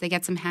trades. They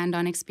get some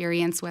hand-on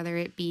experience, whether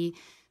it be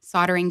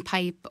soldering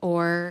pipe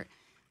or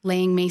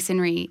laying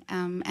masonry.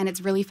 And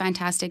it's really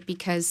fantastic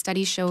because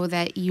studies show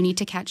that you need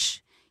to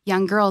catch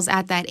young girls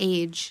at that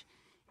age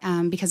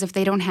because if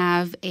they don't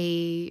have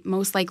a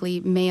most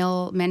likely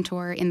male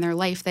mentor in their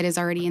life that is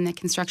already in the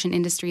construction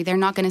industry, they're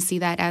not going to see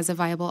that as a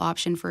viable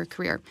option for a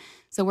career.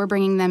 So we're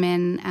bringing them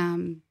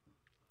in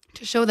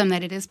to show them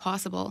that it is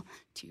possible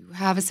to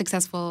have a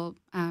successful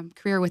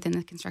career within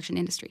the construction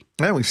industry.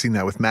 And we've seen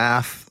that with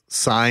math,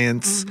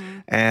 science,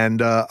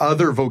 and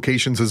other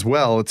vocations as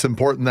well. It's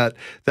important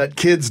that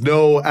kids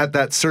know at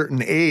that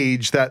certain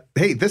age that,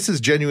 hey, this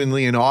is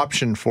genuinely an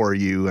option for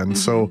you. And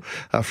so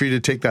for you to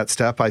take that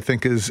step, I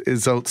think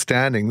is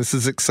outstanding. This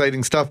is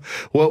exciting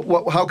stuff.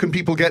 How can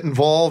people get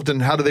involved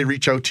and how do they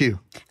reach out to you?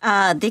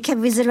 They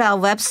can visit our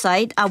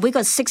website. We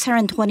got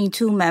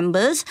 622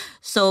 members.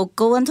 So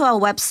go onto our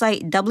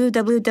website,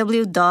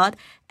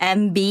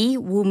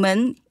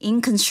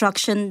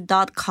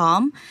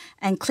 www.mbwomaninconstruction.com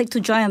and click to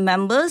join our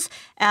members.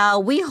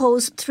 We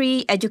host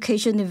 3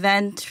 education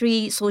events,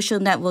 3 social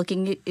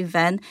networking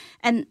events,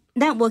 and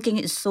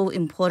networking is so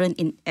important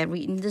in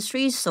every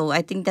industry. So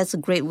I think that's a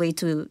great way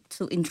to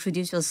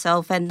introduce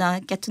yourself and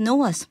get to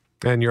know us.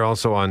 And you're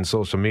also on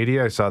social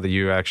media. I saw that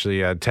you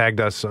actually tagged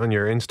us on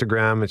your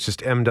Instagram. It's just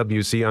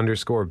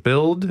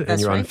MWC_build. And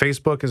you're on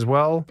Facebook as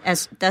well.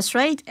 That's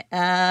right.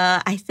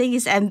 I think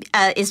it's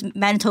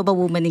Manitoba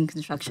Woman in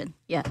Construction.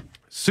 Yeah.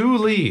 Soo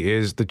Lee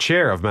is the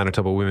chair of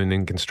Manitoba Women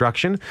in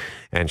Construction,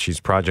 and she's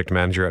project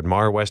manager at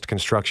Marwest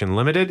Construction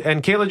Limited.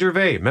 And Kayla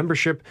Gervais,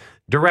 membership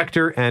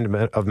director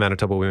of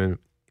Manitoba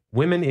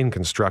Women in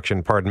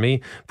Construction,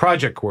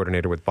 project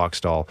coordinator with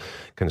Bockstael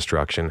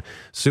Construction.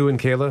 Sue and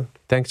Kayla,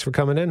 thanks for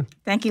coming in.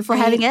 Thank you for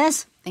having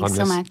us. Thanks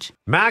so much.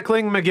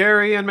 Mackling,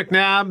 McGarry, and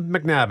McNabb.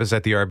 McNabb is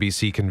at the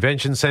RBC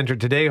Convention Centre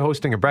today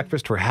hosting a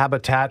breakfast for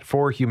Habitat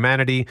for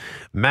Humanity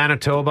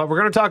Manitoba. We're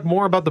going to talk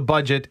more about the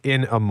budget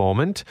in a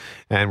moment,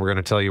 and we're going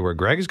to tell you where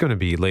Greg is going to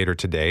be later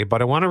today.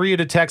 But I want to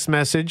read a text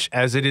message,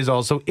 as it is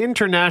also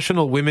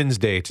International Women's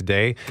Day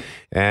today.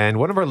 And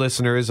one of our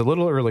listeners, a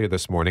little earlier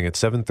this morning at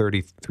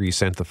 7:33,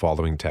 sent the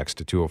following text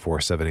to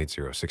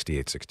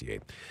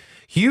 204-780-6868.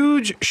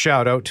 Huge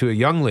shout out to a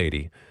young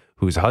lady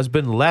whose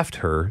husband left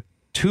her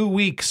 2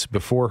 weeks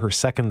before her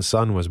second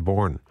son was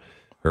born.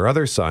 Her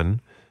other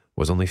son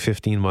was only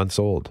 15 months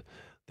old.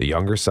 The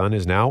younger son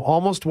is now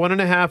almost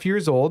 1.5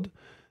 years old.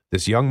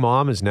 This young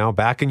mom is now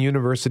back in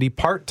university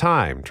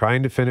part-time,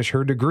 trying to finish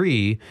her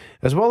degree,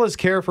 as well as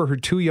care for her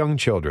 2 young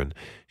children.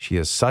 She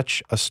is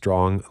such a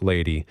strong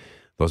lady.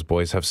 Those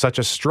boys have such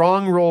a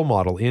strong role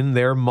model in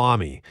their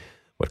mommy.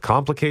 What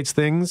complicates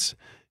things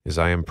is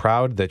I am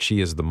proud that she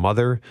is the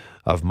mother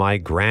of my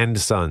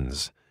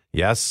grandsons.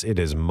 Yes, it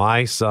is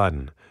my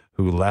son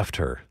who left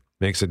her.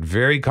 Makes it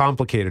very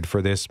complicated for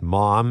this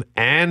mom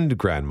and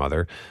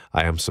grandmother.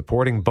 I am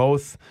supporting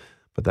both,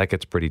 but that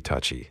gets pretty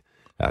touchy.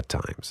 at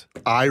times.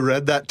 I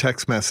read that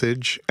text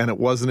message, and it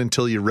wasn't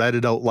until you read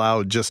it out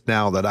loud just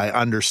now that I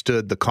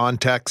understood the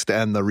context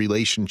and the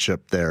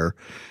relationship there.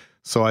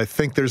 So I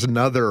think there's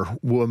another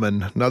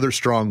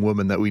strong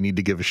woman that we need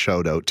to give a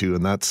shout out to,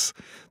 and that's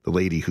the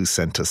lady who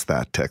sent us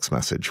that text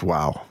message.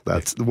 Wow,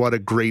 that's what a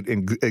great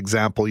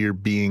example you're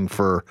being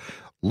for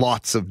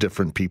lots of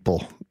different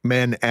people,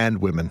 men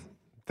and women.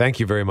 Thank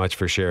you very much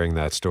for sharing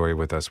that story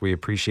with us. We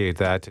appreciate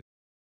that.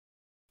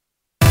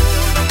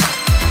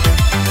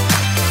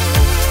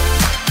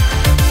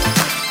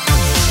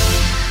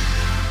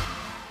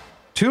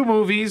 Two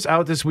movies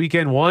out this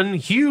weekend. One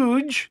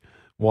huge,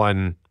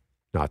 one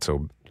not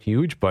so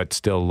huge, but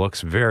still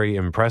looks very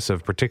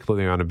impressive,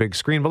 particularly on a big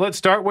screen. But let's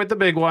start with the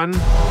big one.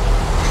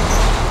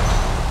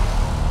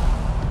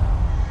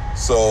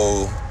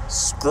 So,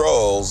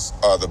 Skrulls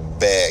are the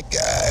bad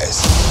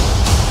guys.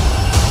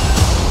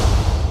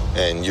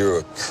 And you're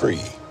a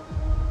Cree,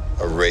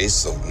 a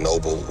race of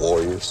noble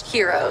warriors.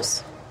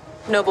 Heroes.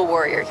 Noble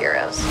warrior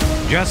heroes.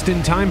 Just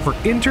in time for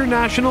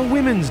International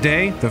Women's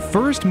Day, the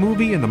first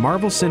movie in the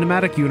Marvel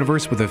Cinematic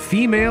Universe with a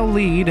female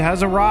lead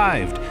has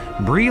arrived.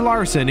 Brie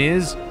Larson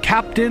is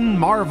Captain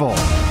Marvel.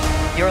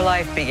 Your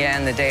life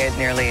began the day it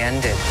nearly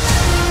ended.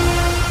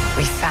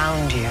 We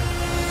found you.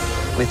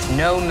 With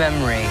no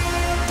memory,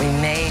 we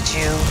made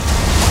you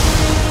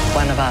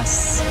one of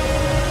us.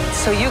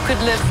 So you could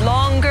live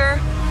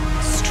longer,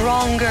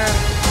 stronger,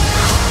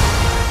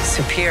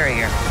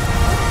 superior.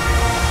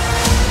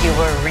 You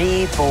were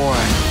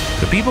reborn.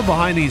 The people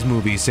behind these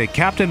movies say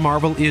Captain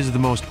Marvel is the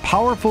most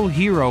powerful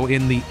hero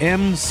in the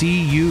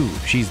MCU.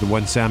 She's the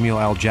one Samuel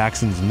L.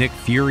 Jackson's Nick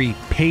Fury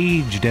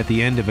paged at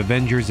the end of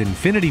Avengers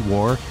Infinity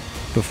War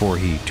before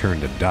he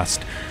turned to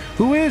dust.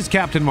 Who is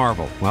Captain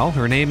Marvel? Well,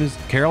 her name is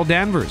Carol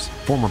Danvers,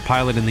 former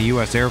pilot in the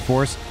U.S. Air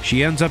Force.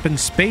 She ends up in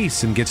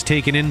space and gets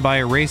taken in by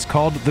a race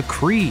called the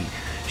Kree.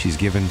 She's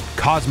given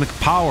cosmic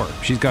power.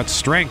 She's got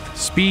strength,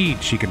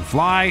 speed. She can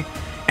fly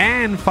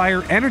and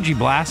fire energy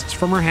blasts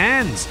from her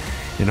hands.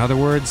 In other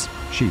words,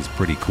 she's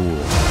pretty cool.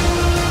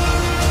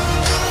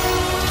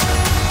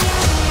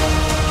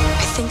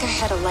 I think I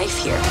had a life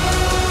here.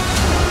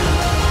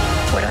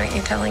 What aren't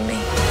you telling me?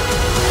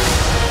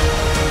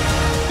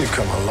 You've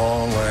come a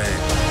long way,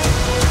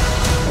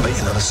 but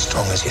you're not as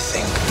strong as you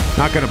think.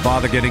 Not going to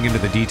bother getting into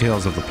the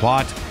details of the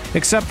plot,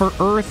 except for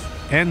Earth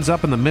ends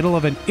up in the middle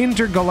of an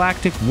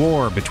intergalactic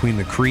war between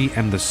the Kree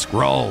and the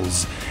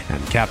Skrulls,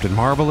 and Captain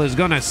Marvel is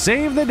gonna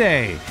save the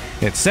day.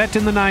 It's set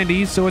in the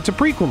 90s, so it's a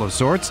prequel of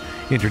sorts,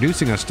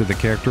 introducing us to the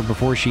character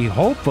before she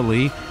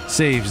hopefully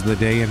saves the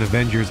day in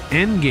Avengers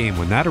Endgame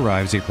when that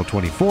arrives April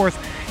 24th.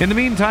 In the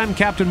meantime,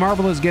 Captain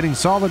Marvel is getting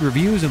solid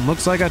reviews and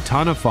looks like a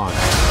ton of fun.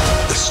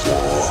 This war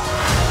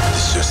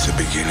is just the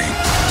beginning.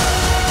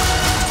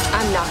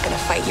 I'm not gonna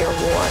fight your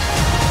war.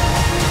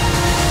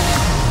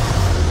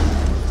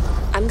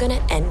 I'm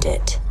gonna end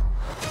it.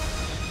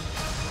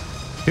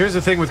 Here's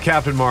the thing with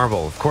Captain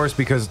Marvel. Of course,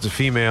 because it's a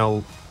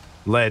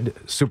female-led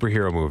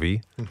superhero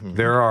movie,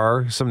 there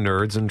are some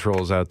nerds and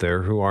trolls out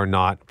there who are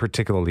not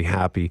particularly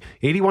happy.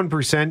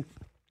 81%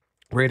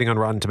 rating on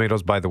Rotten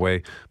Tomatoes, by the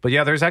way. But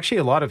yeah, there's actually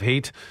a lot of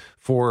hate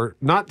for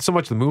not so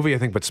much the movie, I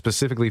think, but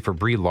specifically for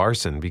Brie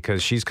Larson,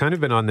 because she's kind of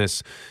been on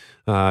this...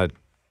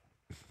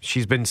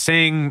 she's been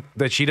saying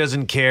that she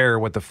doesn't care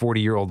what the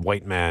 40-year-old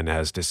white man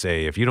has to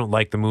say. If you don't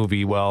like the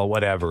movie, well,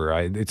 whatever.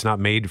 It's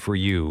not made for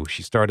you.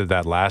 She started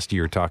that last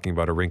year talking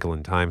about A Wrinkle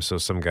in Time. So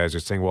some guys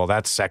are saying, well,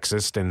 that's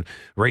sexist and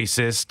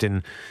racist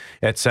and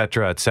et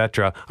cetera, et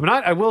cetera.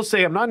 I will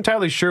say I'm not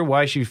entirely sure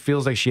why she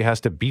feels like she has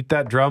to beat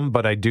that drum,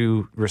 but I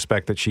do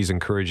respect that she's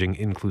encouraging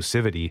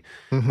inclusivity.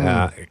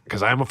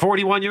 Because I'm a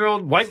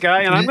 41-year-old white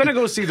guy and I'm going to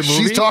go see the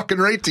movie. She's talking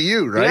right to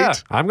you, right? Yeah,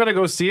 I'm going to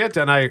go see it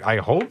and I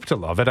hope to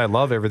love it. I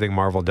love everything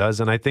Marvel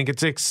does, and I think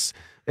it's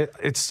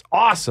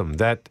awesome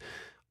that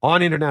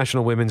on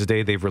International Women's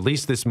Day they've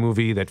released this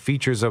movie that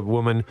features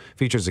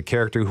a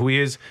character who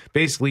is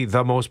basically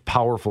the most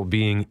powerful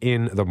being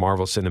in the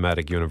Marvel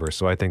Cinematic Universe.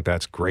 So I think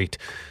that's great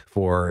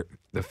for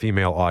the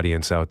female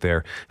audience out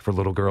there, for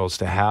little girls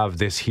to have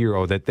this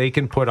hero that they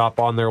can put up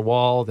on their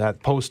wall,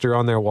 that poster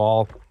on their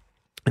wall,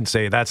 and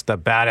say that's the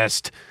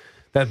baddest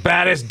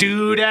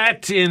dude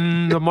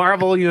in the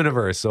Marvel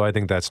Universe. So I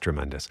think that's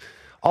tremendous.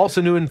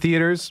 Also new in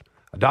theaters,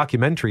 a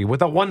documentary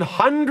with a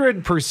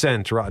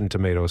 100% Rotten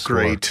Tomatoes score.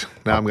 Great.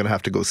 Now I'm going to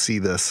have to go see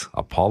this.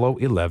 Apollo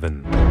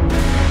 11.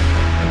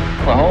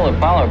 The whole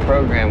Apollo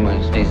program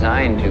was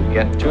designed to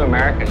get two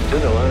Americans to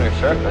the lunar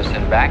surface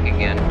and back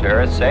again to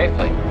Earth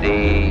safely.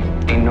 The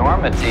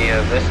enormity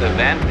of this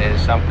event is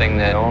something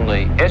that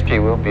only history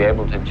will be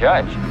able to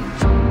judge.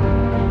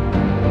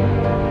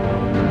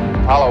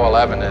 Apollo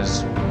 11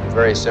 has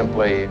very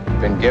simply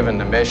been given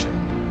the mission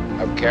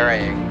of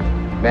carrying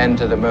men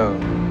to the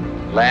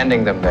moon,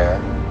 landing them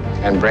there,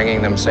 and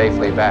bringing them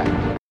safely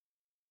back.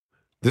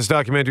 This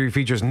documentary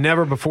features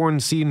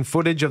never-before-seen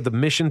footage of the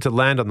mission to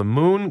land on the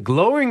moon.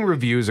 Glowing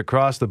reviews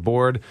across the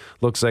board.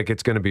 Looks like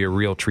it's going to be a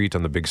real treat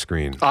on the big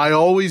screen. I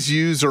always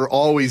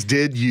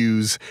did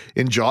use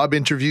in job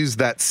interviews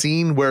that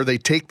scene where they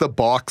take the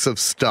box of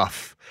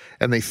stuff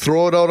and they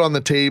throw it out on the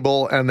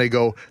table and they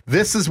go,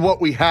 this is what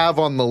we have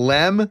on the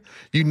LEM.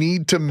 You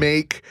need to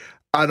make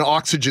an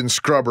oxygen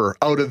scrubber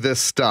out of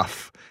this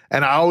stuff.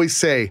 And I always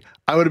say,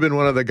 I would have been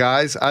one of the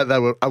guys. I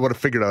would have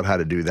figured out how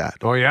to do that.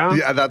 Oh yeah,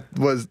 yeah.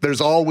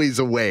 There's always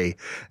a way,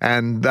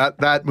 and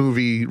that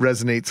movie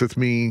resonates with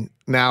me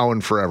now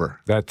and forever.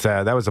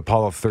 That was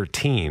Apollo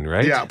 13,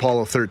 right? Yeah,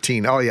 Apollo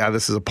 13. Oh yeah,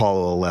 this is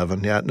Apollo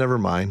 11. Yeah, never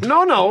mind.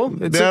 No,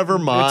 never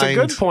mind. It's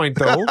a good point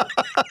though.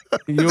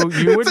 You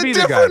would be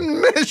the guy.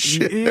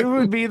 Mission. You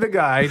would be the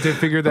guy to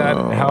figure that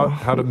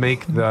how to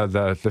make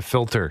the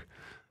filter.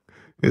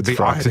 It's the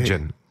Friday.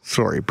 Oxygen.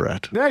 Sorry,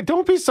 Brett. Yeah,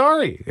 don't be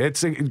sorry.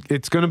 It's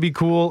going to be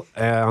cool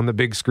on the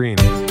big screen.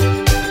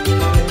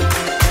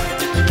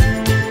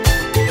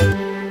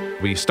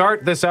 We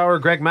start this hour,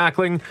 Greg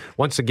Mackling,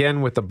 once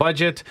again with the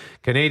budget.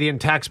 Canadian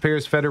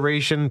Taxpayers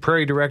Federation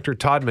Prairie Director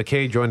Todd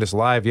McKay joined us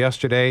live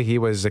yesterday. He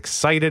was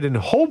excited and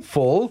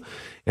hopeful.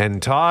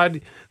 And Todd,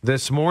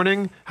 this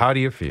morning, how do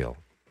you feel?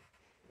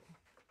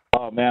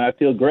 Oh, man, I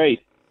feel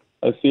great.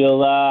 I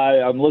feel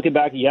I'm looking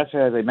back at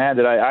yesterday. I was like, man,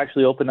 did I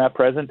actually open that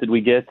present? Did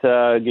we get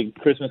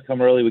Christmas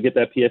come early? We get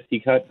that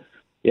PST cut?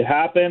 It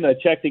happened. I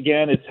checked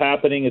again. It's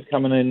happening. It's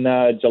coming in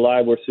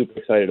July. We're super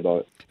excited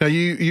about it. Now,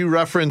 you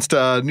referenced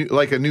a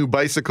new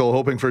bicycle,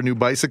 hoping for a new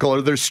bicycle.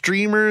 Are there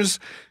streamers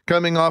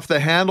coming off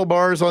the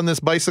handlebars on this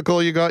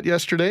bicycle you got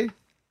yesterday?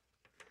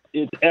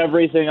 It's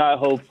everything I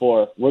hoped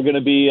for. We're going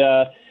to be,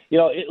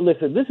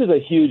 listen, this is a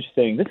huge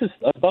thing. This is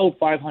about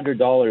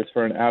 $500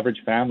 for an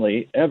average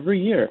family every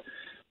year.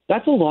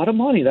 That's a lot of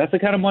money. That's the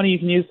kind of money you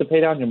can use to pay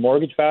down your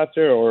mortgage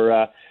faster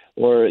or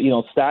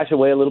stash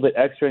away a little bit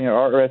extra in your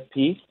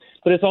RRSP.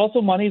 But it's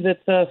also money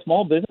that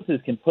small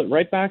businesses can put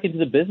right back into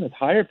the business,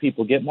 hire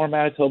people, get more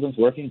Manitobans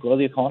working, grow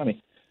the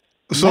economy.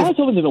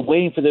 Manitobans have been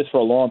waiting for this for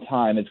a long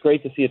time. It's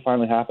great to see it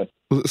finally happen.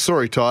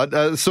 Sorry,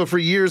 Todd. So for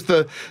years,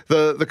 the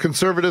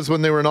Conservatives,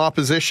 when they were in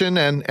opposition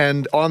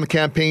and on the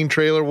campaign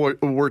trailer,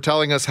 were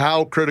telling us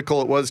how critical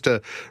it was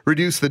to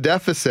reduce the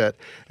deficit.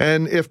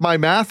 And if my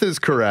math is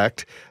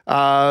correct,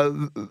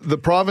 the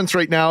province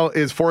right now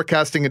is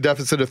forecasting a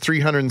deficit of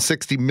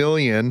 $360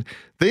 million.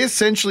 They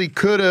essentially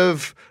could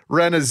have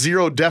ran a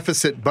zero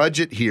deficit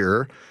budget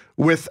here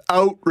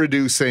without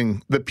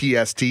reducing the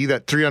PST,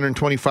 that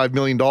 $325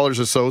 million or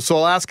so. So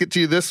I'll ask it to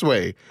you this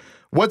way.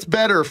 What's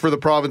better for the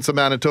province of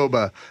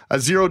Manitoba, a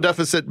zero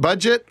deficit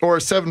budget or a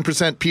 7%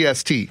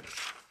 PST?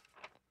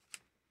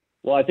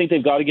 Well, I think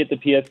they've got to get the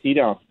PST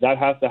down. That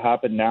has to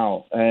happen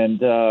now. And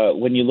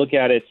when you look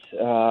at it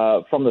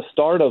from the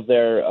start of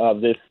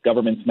this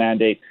government's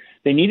mandate,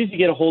 they needed to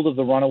get a hold of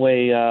the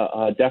runaway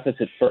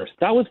deficit first.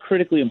 That was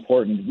critically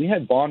important. We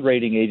had bond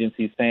rating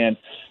agencies saying,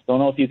 don't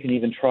know if you can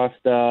even trust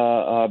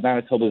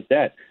Manitoba's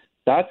debt.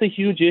 That's a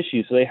huge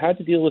issue, so they had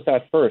to deal with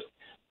that first.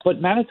 But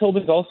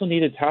Manitobans also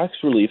needed tax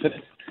relief.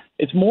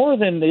 It's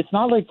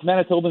not like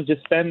Manitobans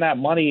just spend that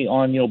money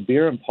on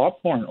beer and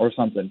popcorn or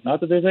something. Not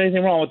that there's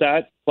anything wrong with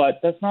that,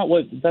 but that's not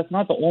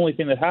the only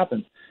thing that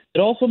happens. It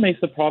also makes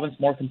the province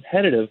more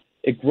competitive.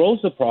 It grows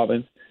the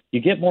province.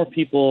 You get more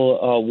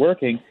people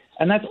working.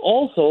 And that's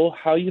also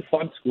how you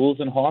fund schools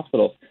and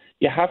hospitals.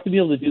 You have to be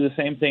able to do the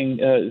same thing,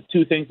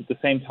 two things at the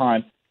same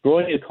time.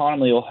 Growing the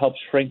economy will help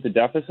shrink the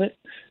deficit.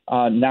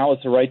 Now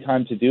it's the right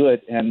time to do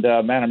it. And,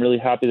 man, I'm really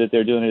happy that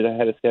they're doing it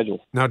ahead of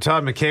schedule. Now,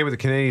 Todd McKay with the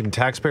Canadian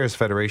Taxpayers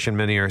Federation,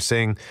 many are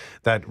saying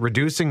that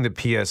reducing the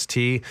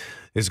PST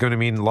is going to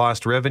mean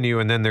lost revenue,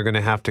 and then they're going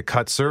to have to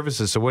cut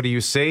services. So what do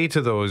you say to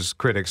those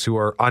critics who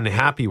are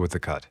unhappy with the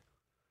cut?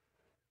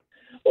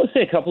 Well, I'll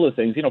say a couple of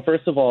things.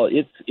 First of all,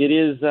 it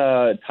is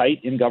tight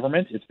in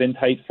government. It's been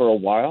tight for a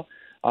while,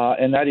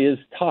 and that is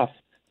tough.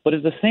 But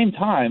at the same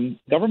time,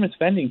 government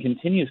spending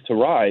continues to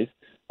rise.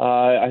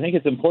 I think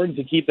it's important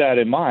to keep that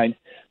in mind.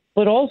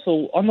 But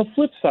also, on the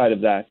flip side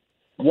of that,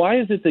 why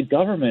is it that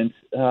government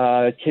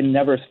can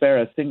never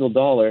spare a single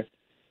dollar,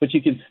 but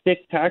you can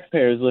stick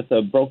taxpayers with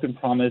a broken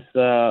promise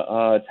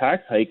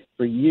tax hike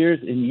for years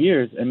and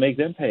years and make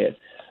them pay it?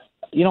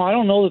 I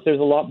don't know that there's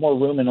a lot more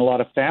room in a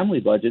lot of family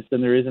budgets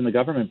than there is in the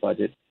government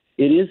budget.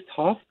 It is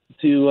tough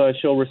to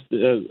show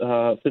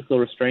fiscal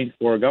restraint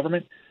for a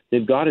government.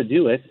 They've got to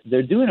do it.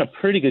 They're doing a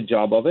pretty good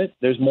job of it.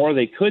 There's more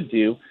they could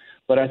do,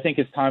 but I think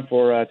it's time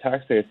for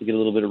taxpayers to get a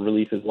little bit of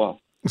relief as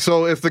well.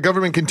 So if the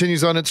government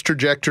continues on its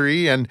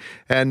trajectory, and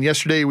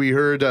yesterday we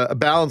heard a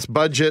balanced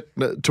budget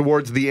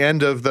towards the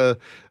end of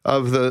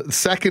the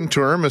second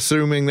term,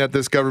 assuming that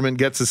this government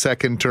gets a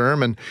second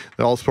term, and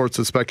all sorts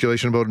of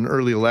speculation about an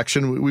early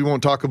election. We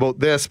won't talk about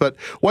this, but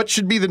what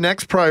should be the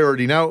next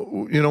priority? Now,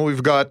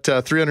 we've got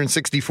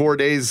 364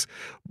 days,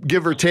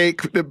 give or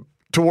take,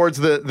 towards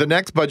the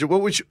next budget.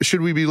 What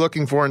should we be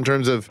looking for in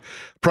terms of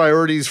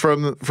priorities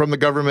from the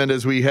government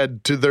as we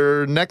head to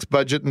their next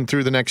budget and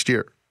through the next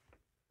year?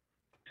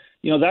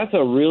 That's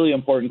a really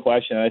important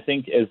question. I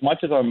think as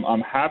much as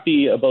I'm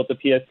happy about the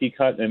PST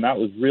cut, and that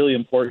was really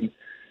important,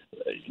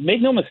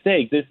 make no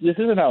mistake, this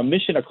isn't a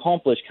mission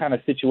accomplished kind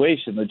of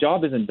situation. The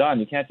job isn't done.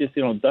 You can't just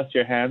dust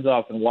your hands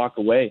off and walk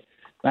away.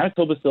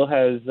 Manitoba still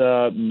has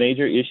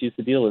major issues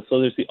to deal with. So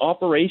there's the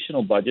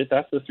operational budget.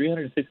 That's the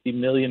 $360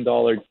 million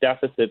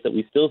deficit that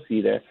we still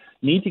see there.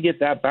 Need to get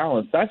that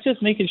balanced. That's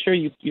just making sure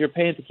you're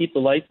paying to keep the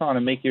lights on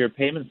and make your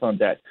payments on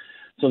debt.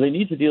 So they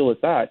need to deal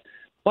with that.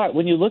 But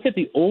when you look at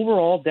the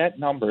overall debt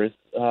numbers,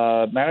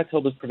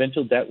 Manitoba's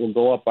provincial debt will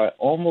go up by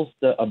almost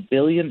 $1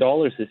 billion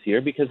this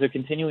year because they're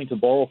continuing to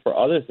borrow for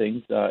other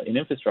things in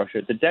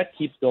infrastructure. The debt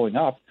keeps going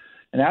up.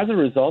 And as a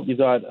result, you've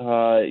got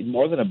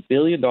more than $1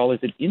 billion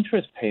in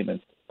interest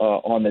payments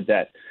on the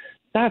debt.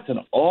 That's an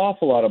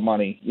awful lot of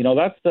money. You know,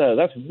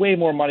 that's way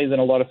more money than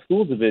a lot of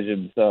school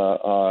divisions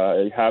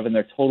have in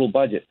their total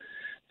budget.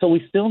 So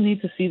we still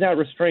need to see that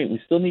restraint. We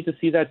still need to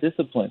see that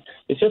discipline.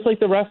 It's just like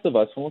the rest of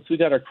us. Once we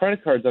got our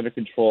credit cards under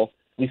control,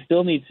 we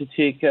still need to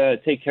take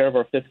care of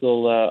our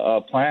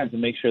fiscal plans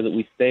and make sure that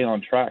we stay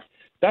on track.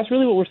 That's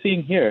really what we're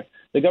seeing here.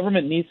 The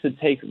government needs to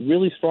take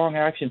really strong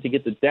action to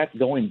get the debt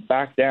going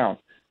back down.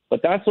 But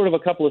that's sort of a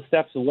couple of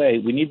steps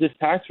away. We need this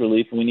tax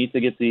relief, and we need to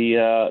get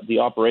the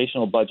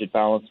operational budget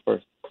balanced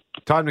first.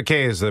 Todd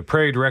McKay is the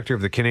Prairie Director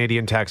of the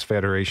Canadian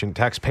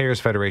Taxpayers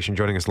Federation,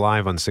 joining us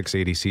live on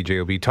 680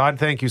 CJOB. Todd,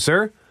 thank you,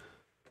 sir.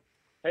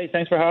 Hey,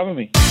 thanks for having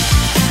me.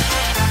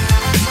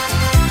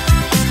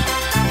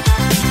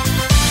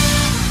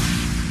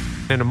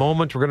 In a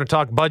moment, we're going to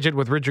talk budget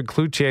with Richard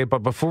Cloutier, but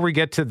before we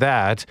get to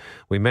that,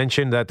 we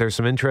mentioned that there's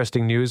some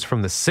interesting news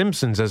from The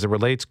Simpsons as it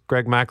relates,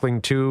 Greg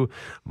Mackling, to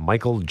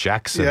Michael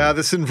Jackson. Yeah,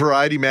 this in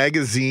Variety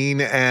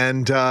magazine,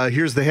 and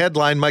here's the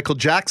headline: Michael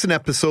Jackson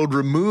episode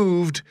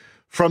removed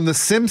from The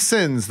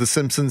Simpsons. The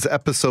Simpsons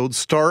episode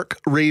Stark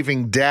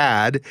Raving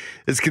Dad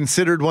is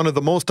considered one of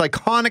the most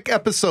iconic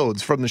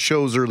episodes from the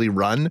show's early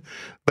run,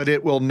 but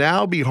it will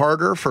now be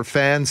harder for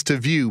fans to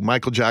view.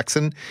 Michael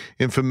Jackson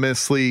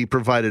infamously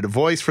provided a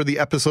voice for the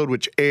episode,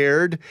 which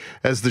aired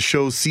as the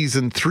show's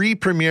season 3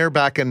 premiere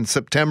back in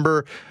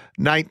September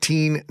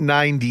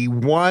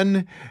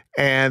 1991,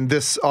 and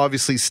this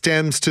obviously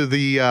stems to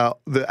the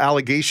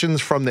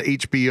allegations from the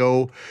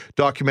HBO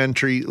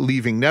documentary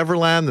Leaving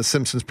Neverland. The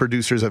Simpsons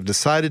producers have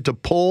decided to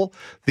pull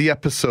the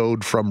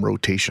episode from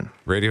rotation.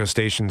 Radio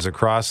stations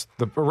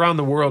around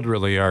the world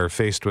really are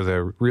faced with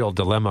a real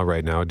dilemma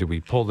right now. Do we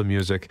pull the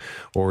music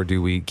or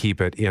do we keep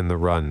it in the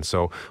run?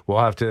 So we'll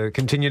have to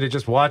continue to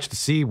just watch to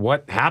see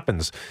what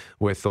happens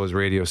with those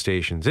radio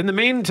stations. In the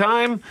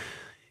meantime,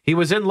 he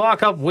was in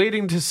lockup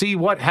waiting to see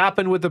what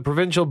happened with the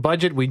provincial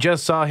budget. We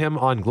just saw him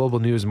on Global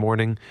News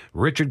Morning.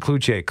 Richard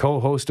Cloutier,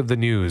 co-host of the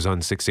news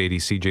on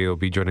 680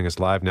 CJOB, joining us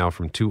live now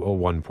from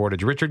 201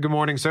 Portage. Richard, good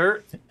morning,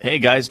 sir. Hey,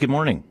 guys, good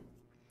morning.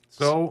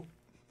 So,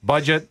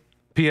 budget,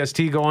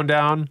 PST going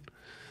down.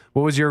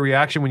 What was your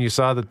reaction when you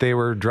saw that they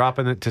were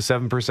dropping it to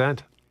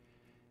 7%?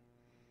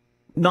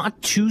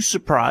 Not too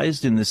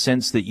surprised in the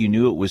sense that you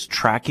knew it was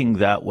tracking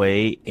that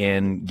way,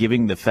 and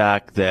given the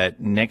fact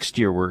that next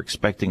year we're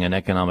expecting an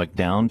economic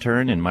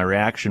downturn, and my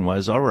reaction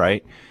was, all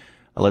right,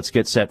 let's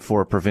get set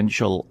for a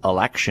provincial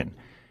election.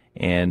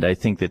 And I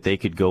think that they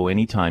could go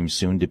anytime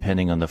soon,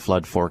 depending on the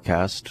flood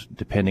forecast,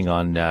 depending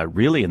on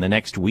really in the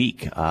next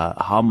week,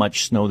 how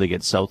much snow they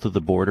get south of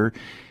the border,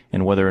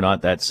 and whether or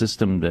not that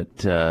system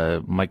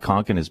that Mike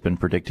Conkin has been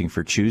predicting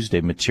for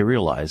Tuesday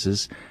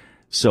materializes.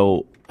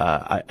 So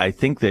I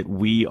think that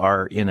we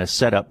are in a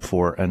setup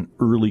for an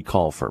early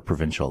call for a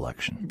provincial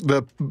election.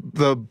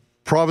 The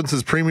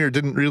province's premier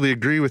didn't really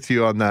agree with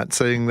you on that,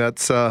 saying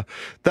that's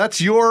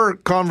your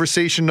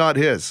conversation, not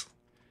his.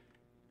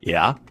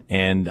 Yeah,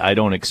 and I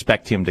don't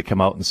expect him to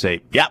come out and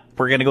say, "Yeah,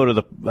 we're going to go to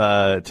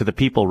the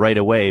people right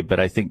away."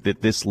 But I think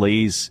that this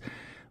lays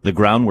the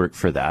groundwork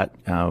for that.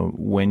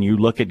 When you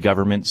look at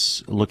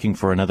governments looking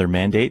for another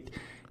mandate,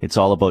 it's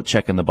all about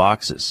checking the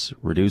boxes.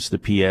 Reduce the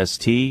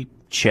PST.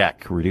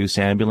 Check. Reduce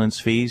ambulance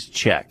fees?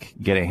 Check.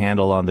 Get a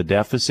handle on the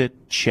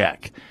deficit?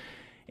 Check.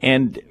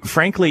 And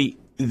frankly,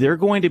 they're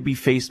going to be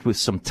faced with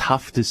some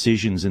tough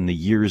decisions in the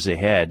years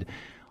ahead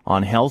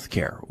on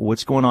healthcare.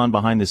 What's going on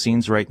behind the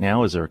scenes right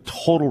now is a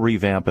total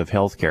revamp of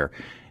healthcare.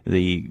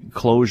 The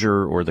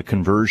closure or the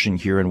conversion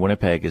here in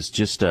Winnipeg is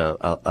just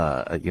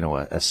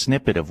a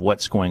snippet of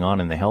what's going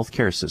on in the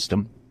healthcare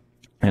system.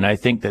 And I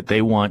think that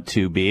they want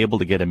to be able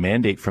to get a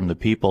mandate from the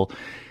people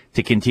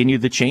to continue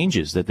the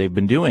changes that they've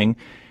been doing.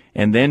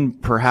 And then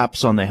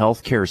perhaps on the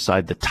healthcare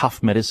side, the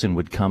tough medicine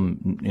would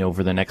come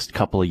over the next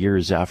couple of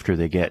years after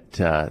they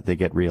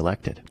get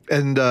reelected.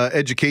 And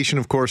education,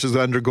 of course, is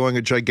undergoing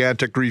a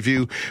gigantic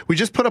review. We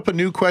just put up a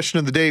new question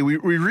of the day. We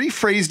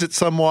rephrased it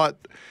somewhat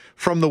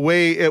from the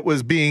way it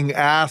was being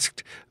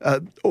asked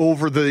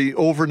over the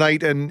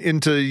overnight and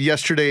into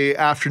yesterday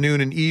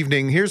afternoon and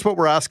evening. Here's what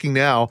we're asking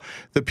now.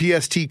 The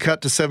PST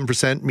cut to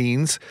 7%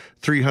 means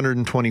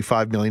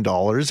 $325 million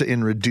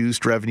in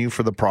reduced revenue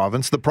for the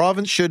province. The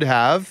province should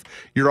have,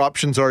 your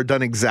options are,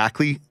 done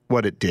exactly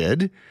what it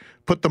did.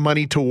 Put the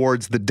money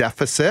towards the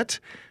deficit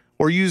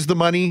or use the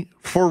money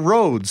for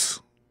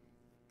roads.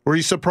 Were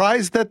you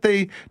surprised that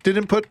they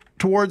didn't put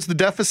towards the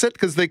deficit?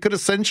 Because they could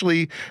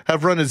essentially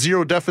have run a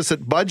zero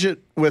deficit budget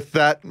with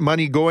that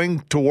money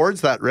going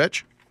towards that,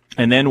 Rich.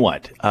 And then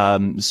what?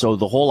 So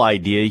the whole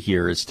idea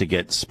here is to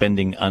get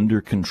spending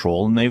under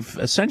control, and they've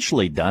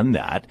essentially done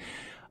that.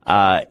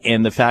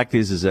 And the fact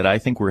is that I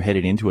think we're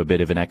headed into a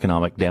bit of an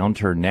economic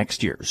downturn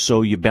next year.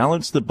 So you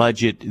balance the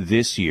budget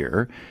this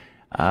year.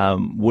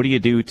 What do you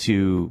do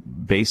to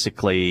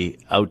basically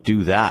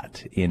outdo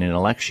that in an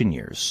election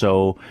year?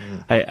 So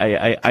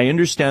I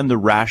understand the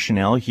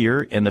rationale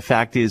here. And the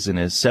fact is, in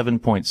a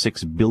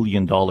 $7.6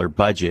 billion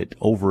budget,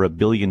 over $1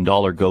 billion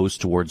goes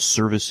towards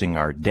servicing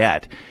our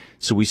debt.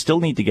 So we still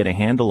need to get a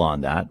handle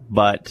on that.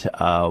 But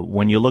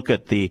when you look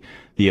at the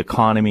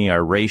economy,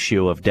 our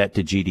ratio of debt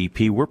to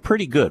GDP, we're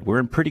pretty good. We're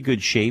in pretty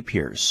good shape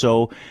here.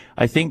 So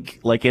I think,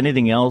 like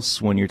anything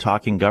else, when you're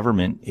talking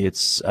government,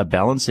 it's a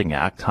balancing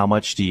act. How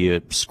much do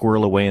you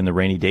squirrel away in the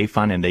rainy day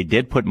fund? And they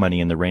did put money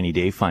in the rainy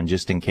day fund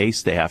just in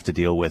case they have to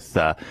deal with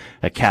a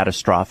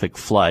catastrophic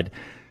flood.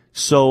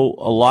 So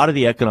a lot of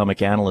the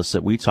economic analysts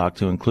that we talk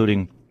to,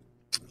 including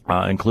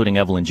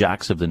Evelyn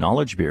Jacks of the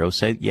Knowledge Bureau,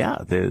 say, yeah,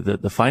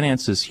 the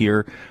finances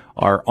here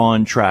are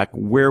on track.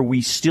 Where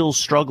we still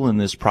struggle in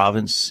this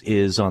province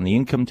is on the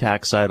income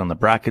tax side, on the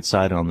bracket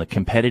side, on the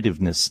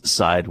competitiveness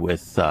side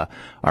with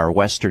our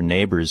Western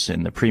neighbors.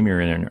 And the Premier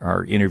in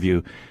our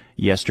interview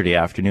yesterday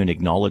afternoon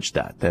acknowledged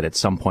that at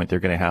some point they're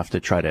going to have to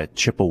try to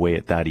chip away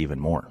at that even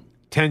more.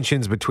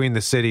 Tensions between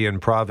the city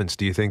and province,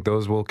 do you think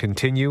those will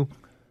continue?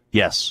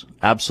 Yes,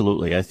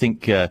 absolutely. I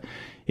think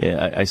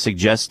I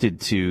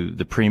suggested to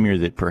the Premier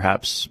that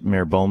perhaps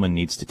Mayor Bowman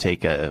needs to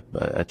take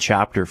a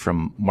chapter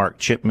from Mark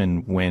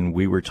Chipman when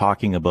we were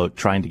talking about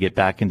trying to get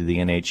back into the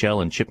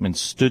NHL, and Chipman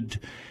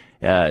stood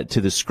to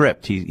the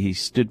script. He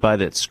stood by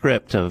that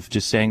script of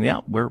just saying,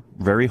 yeah, we're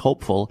very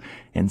hopeful,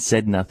 and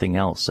said nothing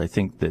else. I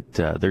think that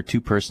they're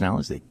two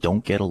personalities. They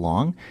don't get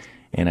along,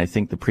 and I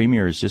think the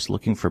Premier is just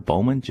looking for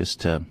Bowman just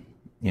to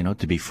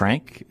be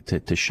frank,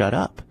 to shut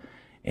up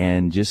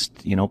and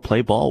just,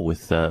 play ball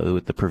with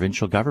the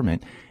provincial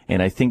government.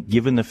 And I think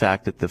given the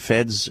fact that the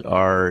feds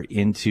are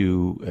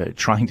into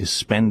trying to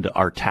spend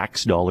our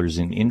tax dollars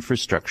in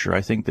infrastructure,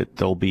 I think that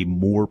there'll be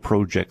more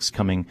projects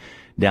coming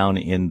down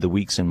in the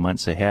weeks and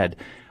months ahead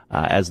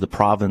as the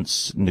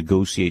province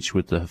negotiates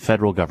with the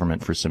federal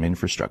government for some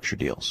infrastructure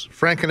deals.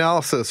 Frank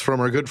analysis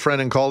from our good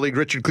friend and colleague,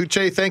 Richard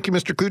Cloutier. Thank you,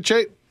 Mr.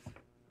 Cloutier.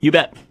 You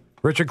bet.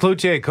 Richard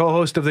Cloutier,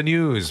 co-host of The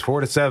News,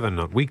 4 to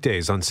 7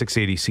 weekdays on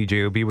 680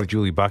 CJOB with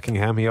Julie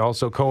Buckingham. He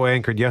also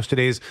co-anchored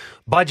yesterday's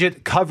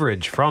budget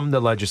coverage from the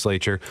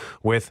legislature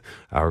with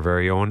our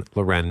very own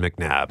Loren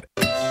McNabb.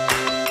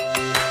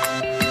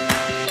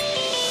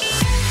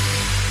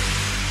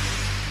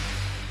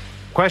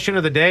 Question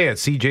of the day at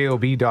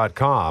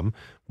cjob.com.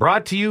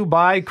 Brought to you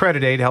by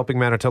Credit Aid, helping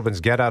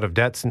Manitobans get out of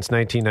debt since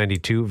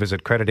 1992.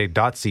 Visit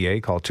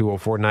creditaid.ca. Call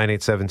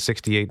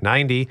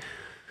 204-987-6890.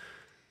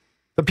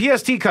 The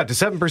PST cut to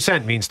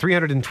 7% means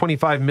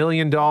 $325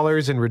 million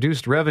in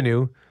reduced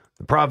revenue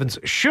the province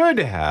should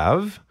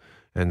have,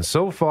 and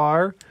so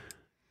far,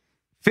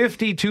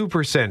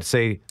 52%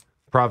 say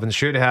the province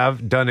should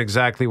have done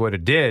exactly what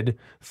it did.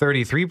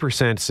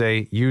 33%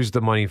 say use the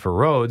money for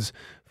roads.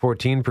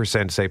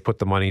 14% say put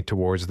the money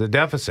towards the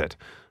deficit.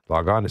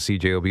 Log on to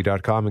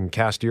cjob.com and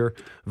cast your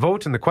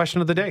vote in the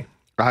question of the day.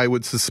 I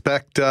would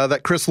suspect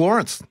that Chris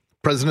Lawrence,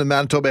 president of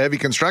Manitoba Heavy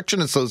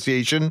Construction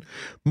Association,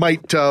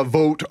 might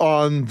vote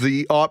on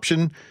the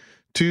option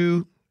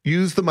to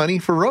use the money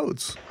for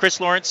roads. Chris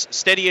Lawrence,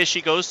 steady as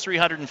she goes,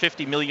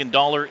 $350 million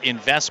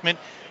investment.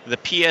 The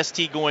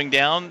PST going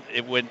down,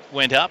 it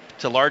went up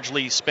to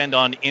largely spend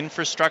on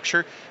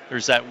infrastructure.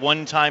 There's that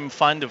one-time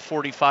fund of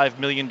 $45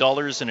 million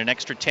and an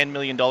extra $10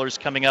 million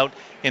coming out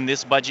in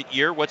this budget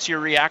year. What's your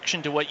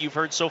reaction to what you've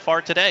heard so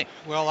far today?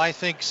 Well, I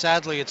think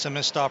sadly it's a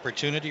missed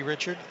opportunity,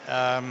 Richard.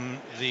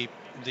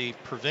 The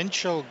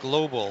provincial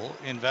global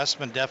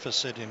investment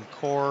deficit in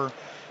core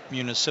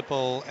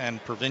municipal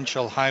and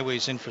provincial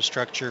highways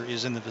infrastructure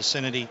is in the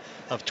vicinity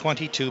of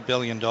 $22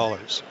 billion.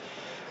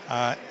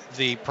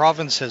 The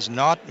province has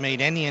not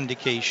made any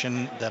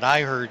indication that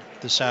I heard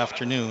this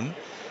afternoon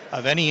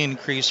of any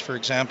increase, for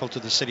example, to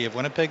the city of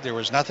Winnipeg. There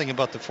was nothing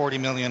about the $40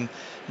 million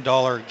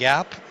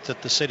gap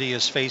that the city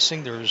is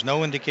facing. There was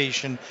no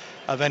indication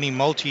of any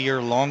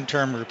multi-year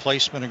long-term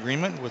replacement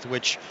agreement with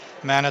which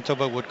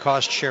Manitoba would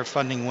cost-share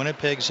funding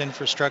Winnipeg's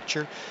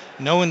infrastructure.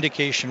 No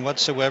indication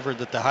whatsoever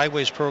that the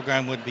highways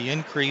program would be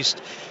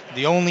increased.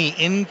 The only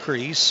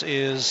increase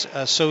is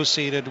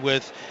associated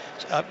with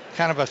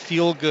kind of a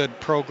feel-good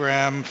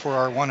program for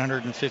our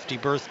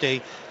 150th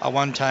birthday, a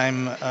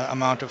one-time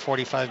amount of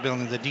 $45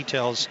 billion, the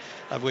details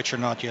of which are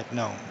not yet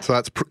known. So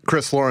that's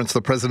Chris Lawrence,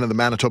 the president of the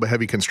Manitoba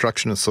Heavy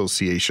Construction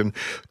Association,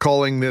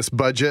 calling this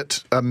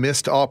budget a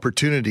missed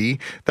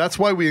opportunity. That's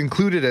why we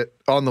included it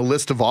on the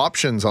list of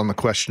options on the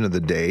question of the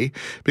day,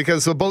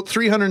 because about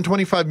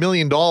 $325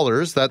 million,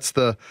 that's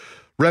the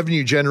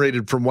revenue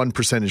generated from 1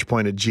 percentage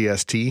point of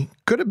GST,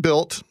 could have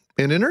built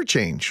an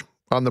interchange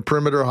on the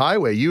perimeter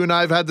highway. You and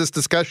I have had this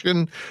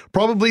discussion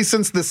probably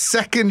since the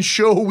second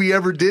show we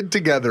ever did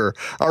together.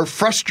 Our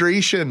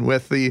frustration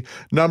with the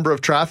number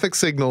of traffic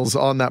signals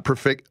on that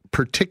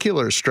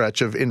particular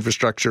stretch of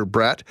infrastructure,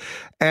 Brett.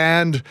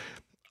 And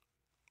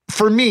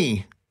for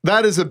me,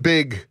 that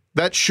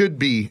should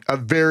be a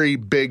very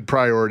big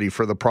priority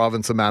for the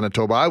province of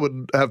Manitoba. I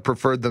would have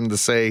preferred them to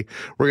say,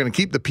 we're going to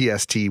keep the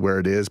PST where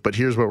it is, but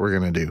here's what we're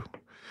going to do.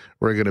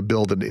 We're going to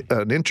build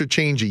an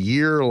interchange a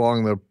year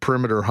along the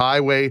perimeter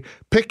highway.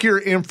 Pick your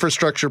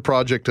infrastructure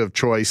project of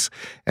choice,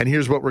 and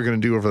here's what we're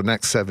going to do over the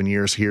next 7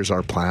 years. Here's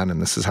our plan,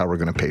 and this is how we're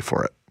going to pay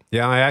for it.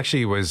 Yeah, I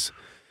actually was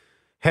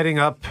heading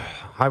up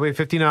Highway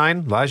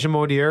 59, La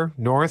Jamaudière,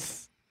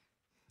 north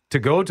to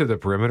go to the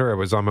perimeter. I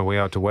was on my way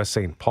out to West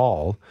St.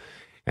 Paul,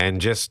 and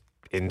just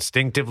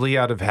instinctively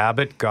out of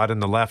habit got in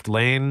the left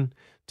lane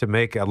to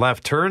make a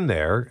left turn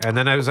there. And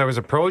then as I was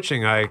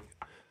approaching, I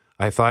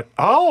thought,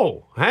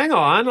 oh, hang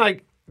on,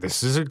 like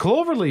this is a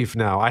cloverleaf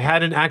now. I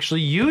hadn't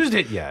actually used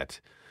it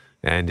yet.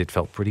 And it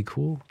felt pretty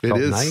cool. It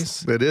felt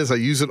nice. It is. I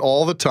use it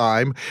all the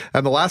time.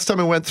 And the last time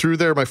I went through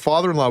there, my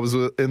father-in-law was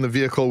in the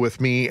vehicle with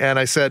me, and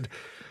I said,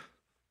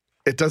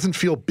 it doesn't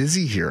feel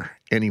busy here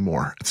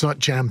anymore. It's not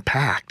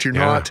jam-packed. You're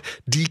not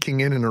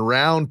deking in and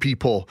around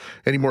people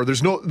anymore.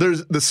 There's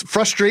this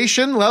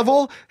frustration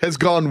level has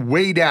gone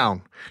way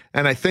down.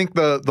 And I think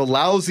the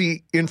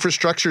lousy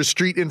infrastructure,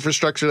 street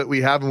infrastructure that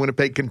we have in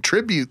Winnipeg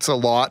contributes a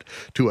lot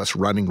to us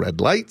running red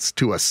lights,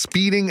 to us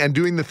speeding and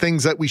doing the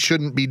things that we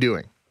shouldn't be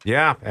doing.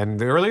 Yeah, and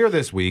earlier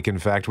this week, in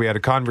fact, we had a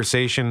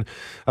conversation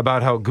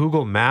about how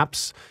Google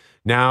Maps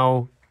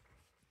now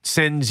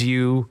sends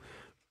you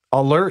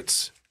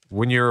alerts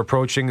when you're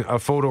approaching a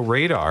photo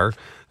radar.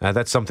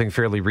 That's something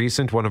fairly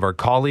recent. One of our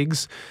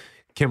colleagues,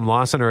 Kim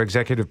Lawson, our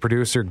executive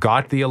producer,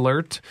 got the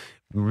alert.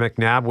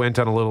 McNabb went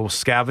on a little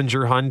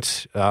scavenger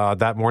hunt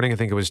that morning. I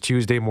think it was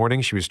Tuesday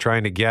morning. She was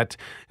trying to get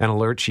an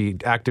alert. She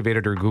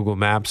activated her Google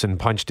Maps and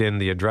punched in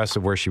the address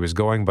of where she was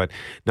going, but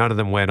none of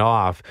them went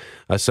off.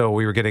 So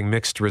we were getting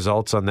mixed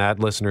results on that.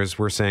 Listeners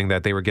were saying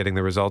that they were getting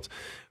the results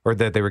or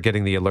that they were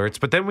getting the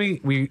alerts. But then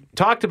we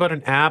talked about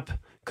an app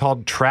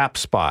called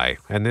TrapSpy,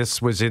 and this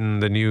was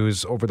in the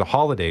news over the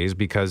holidays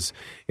because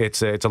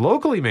it's a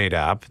locally made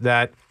app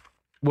that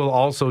will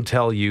also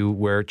tell you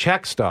where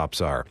check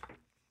stops are.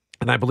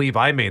 And I believe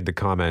I made the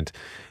comment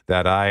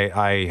that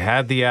I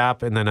had the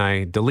app and then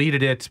I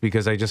deleted it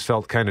because I just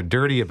felt kind of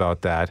dirty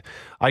about that.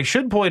 I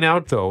should point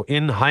out, though,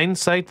 in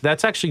hindsight,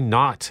 that's actually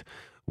not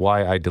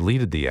why I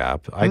deleted the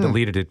app. I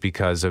deleted it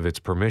because of its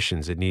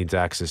permissions. It needs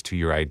access to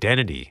your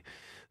identity.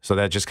 So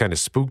that just kind of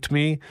spooked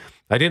me.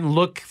 I didn't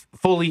look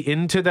fully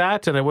into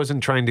that, and I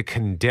wasn't trying to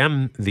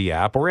condemn the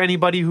app or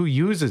anybody who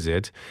uses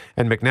it.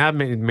 And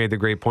McNabb made the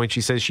great point.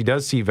 She says she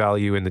does see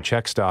value in the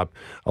check stop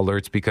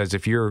alerts because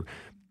if you're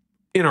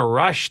in a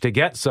rush to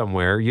get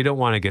somewhere, you don't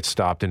want to get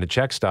stopped in a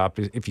check stop.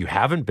 If you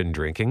haven't been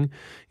drinking,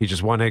 you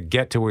just want to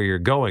get to where you're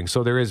going.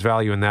 So there is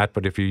value in that,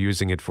 but if you're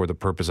using it for the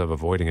purpose of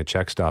avoiding a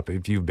check stop,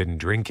 if you've been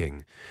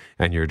drinking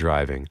and you're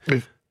driving.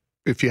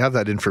 If you have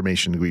that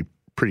information, it would be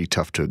pretty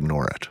tough to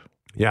ignore it.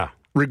 Yeah.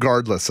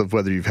 Regardless of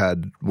whether you've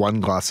had one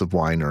glass of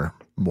wine or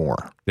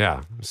more.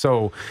 Yeah.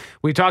 So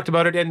we talked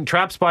about it, and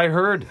TrapSpy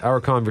heard our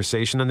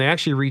conversation, and they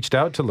actually reached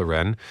out to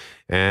Loren,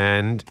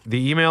 and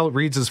the email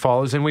reads as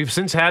follows, and we've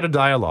since had a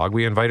dialogue.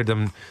 We invited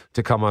them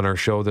to come on our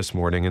show this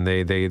morning, and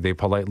they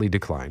politely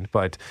declined.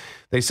 But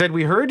they said,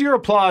 we heard your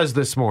applause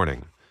this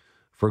morning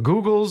for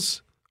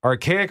Google's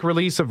archaic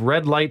release of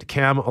red light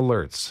cam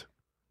alerts,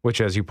 which,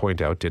 as you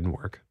point out, didn't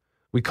work.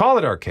 We call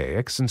it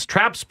archaic since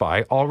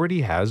TrapSpy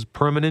already has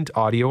permanent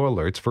audio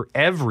alerts for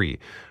every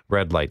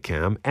red light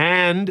cam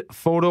and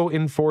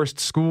photo-enforced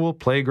school,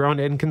 playground,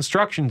 and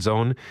construction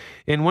zone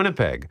in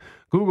Winnipeg.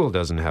 Google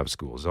doesn't have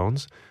school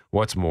zones.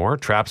 What's more,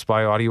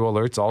 TrapSpy audio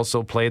alerts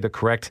also play the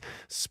correct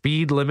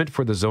speed limit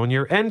for the zone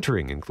you're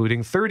entering,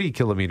 including 30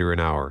 kilometer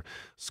an hour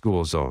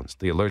school zones.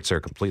 The alerts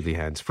are completely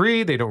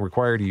hands-free. They don't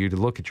require you to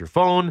look at your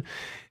phone,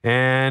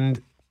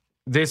 and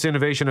this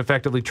innovation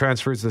effectively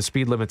transfers the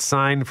speed limit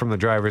sign from the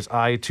driver's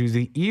eye to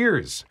the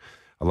ears,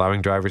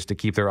 allowing drivers to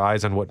keep their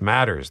eyes on what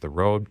matters, the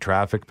road,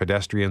 traffic,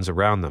 pedestrians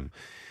around them.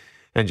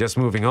 And just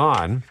moving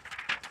on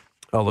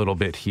a little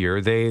bit here,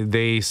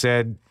 they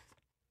said,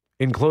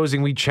 in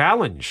closing, we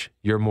challenge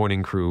your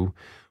morning crew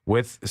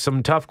with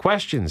some tough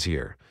questions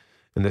here.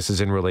 And this is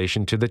in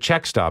relation to the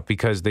check stop,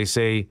 because they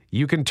say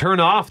you can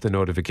turn off the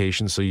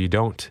notification so you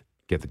don't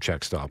get the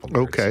check stop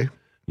alerts. Okay.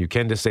 You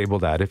can disable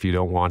that if you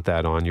don't want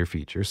that on your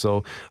feature.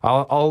 So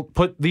I'll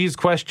put these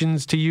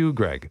questions to you,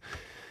 Greg.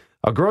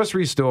 A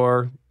grocery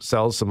store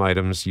sells some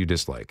items you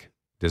dislike.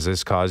 Does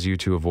this cause you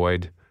to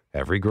avoid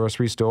every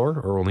grocery store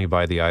or only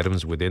buy the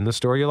items within the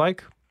store you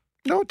like?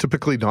 No,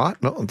 typically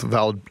not. No, it's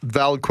a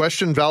valid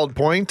question, valid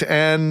point,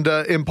 and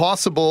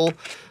impossible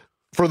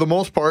for the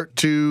most part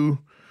to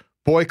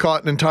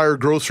boycott an entire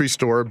grocery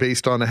store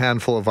based on a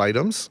handful of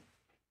items.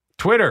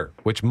 Twitter,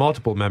 which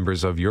multiple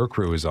members of your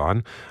crew is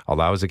on,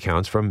 allows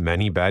accounts from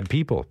many bad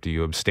people. Do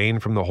you abstain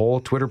from the whole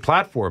Twitter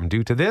platform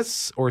due to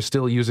this, or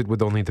still use it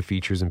with only the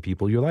features and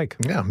people you like?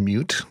 Yeah,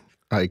 mute.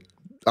 I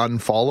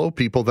unfollow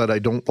people that I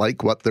don't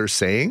like what they're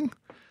saying.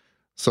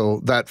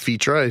 So that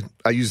feature,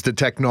 I use the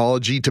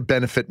technology to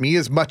benefit me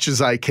as much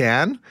as I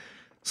can.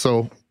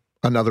 So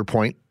another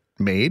point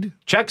made.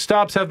 Check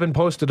stops have been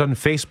posted on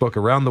Facebook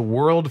around the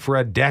world for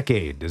a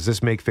decade. Does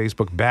this make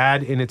Facebook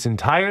bad in its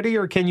entirety,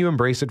 or can you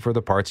embrace it for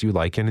the parts you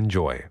like and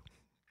enjoy?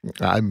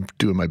 I'm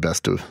doing my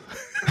best to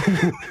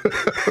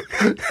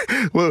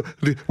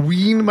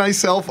wean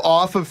myself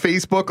off of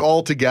Facebook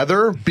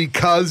altogether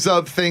because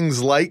of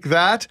things like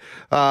that.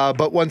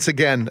 But once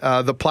again,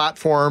 the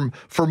platform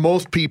for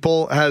most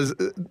people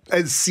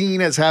is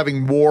seen as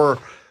having more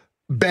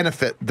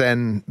benefit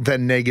than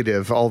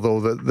negative, although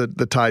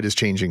the tide is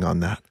changing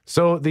on that.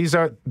 So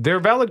they're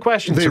valid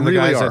questions from the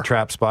guys at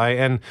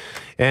TrapSpy.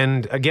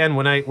 And again,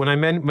 when I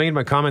made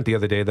my comment the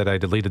other day that I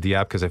deleted the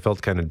app because I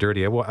felt kind of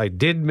dirty, I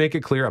did make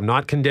it clear I'm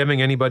not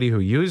condemning anybody who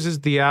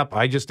uses the app.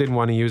 I just didn't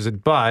want to use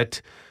it, but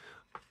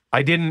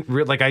I didn't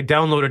I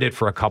downloaded it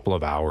for a couple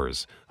of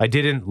hours. I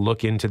didn't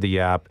look into the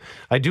app.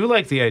 I do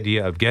like the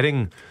idea of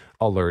getting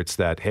alerts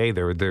that, hey,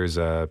 there's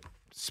a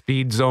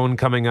speed zone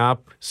coming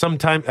up.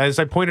 Sometimes, as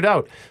I pointed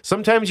out,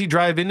 sometimes you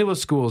drive into a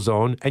school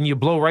zone and you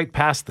blow right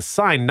past the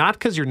sign, not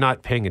because you're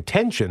not paying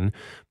attention,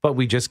 but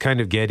we just kind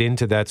of get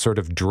into that sort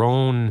of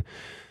drone,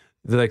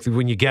 like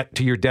when you get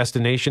to your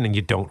destination and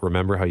you don't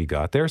remember how you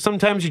got there.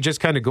 Sometimes you just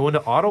kind of go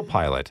into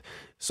autopilot.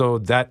 So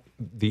that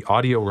the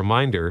audio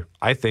reminder,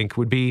 I think,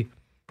 would be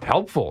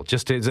helpful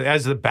just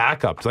as the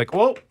backup. It's like,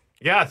 well,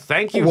 yeah,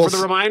 thank you for the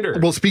reminder.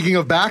 Well, speaking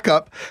of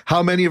backup,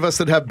 how many of us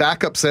that have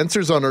backup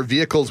sensors on our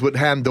vehicles would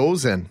hand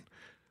those in?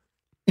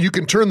 You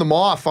can turn them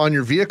off on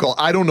your vehicle.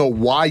 I don't know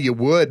why you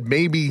would.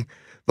 Maybe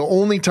the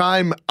only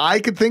time I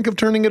could think of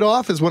turning it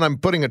off is when I'm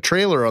putting a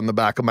trailer on the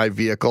back of my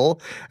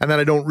vehicle, and then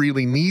I don't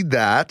really need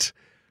that.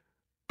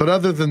 But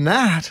other than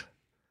that,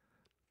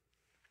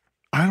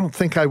 I don't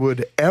think I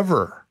would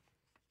ever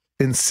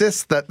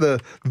insist that the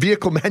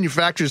vehicle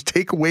manufacturers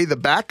take away the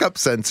backup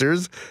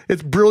sensors.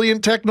 It's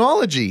brilliant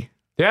technology.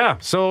 Yeah,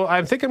 so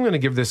I think I'm going to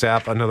give this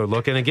app another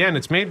look. And again,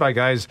 it's made by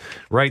guys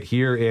right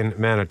here in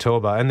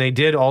Manitoba. And they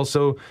did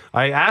also,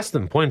 I asked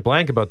them point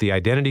blank about the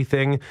identity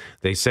thing.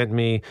 They sent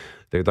me,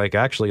 they're like,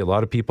 actually, a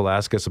lot of people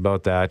ask us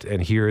about that.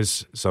 And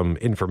here's some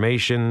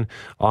information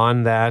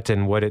on that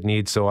and what it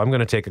needs. So I'm going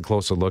to take a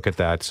closer look at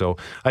that. So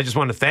I just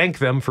want to thank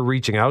them for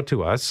reaching out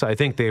to us. I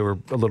think they were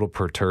a little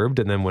perturbed.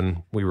 And then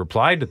when we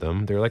replied to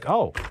them, they're like,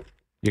 oh,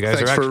 you guys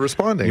Thanks for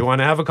responding. You want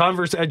to have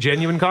a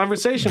genuine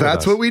conversation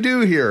That's with us. what we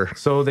do here.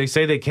 So they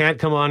say they can't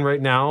come on right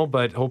now,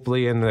 but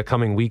hopefully in the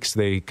coming weeks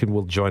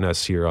will join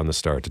us here on The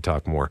Start to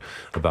talk more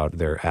about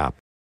their app.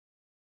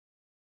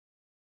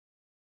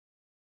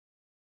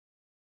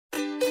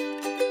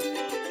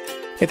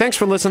 Hey, thanks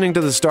for listening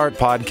to The Start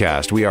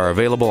podcast. We are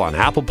available on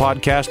Apple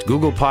Podcast,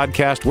 Google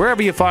Podcast,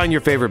 wherever you find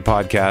your favorite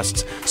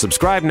podcasts.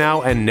 Subscribe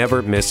now and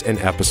never miss an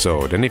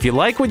episode. And if you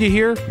like what you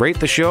hear, rate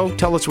the show,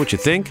 tell us what you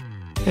think.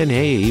 And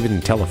hey,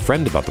 even tell a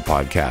friend about the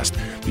podcast.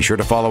 Be sure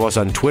to follow us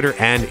on Twitter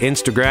and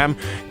Instagram.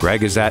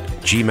 Greg is at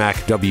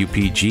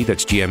GMACWPG.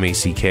 That's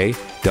GMACK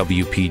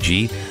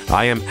WPG.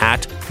 I am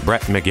at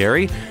Brett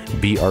McGarry,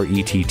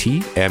 BRETTMEGARRY.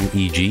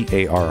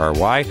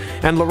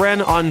 And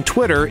Loren on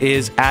Twitter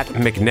is at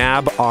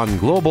McNabb on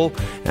Global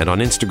and on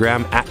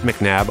Instagram at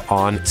McNabb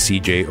on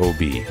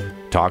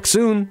CJOB. Talk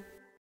soon.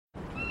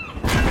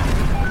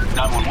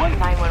 911.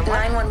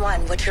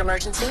 911. What's your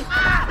emergency?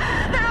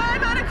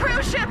 I'm on a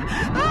cruise ship.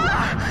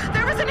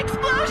 There was an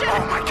explosion.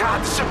 Oh my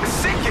God, the ship is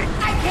sinking.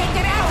 I can't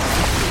get out.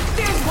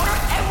 There's water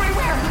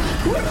everywhere.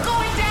 We're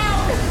going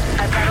down.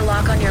 I've got a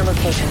lock on your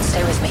location.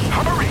 Stay with me.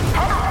 Hurry.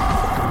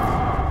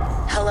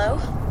 Hello?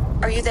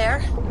 Are you there?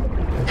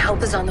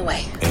 Help is on the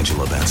way.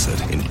 Angela Bassett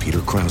and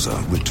Peter Krause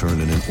return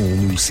in an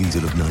all-new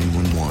season of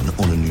 911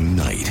 on a new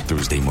night.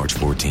 Thursday, March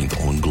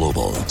 14th on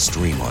Global.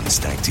 Stream on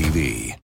Stack TV.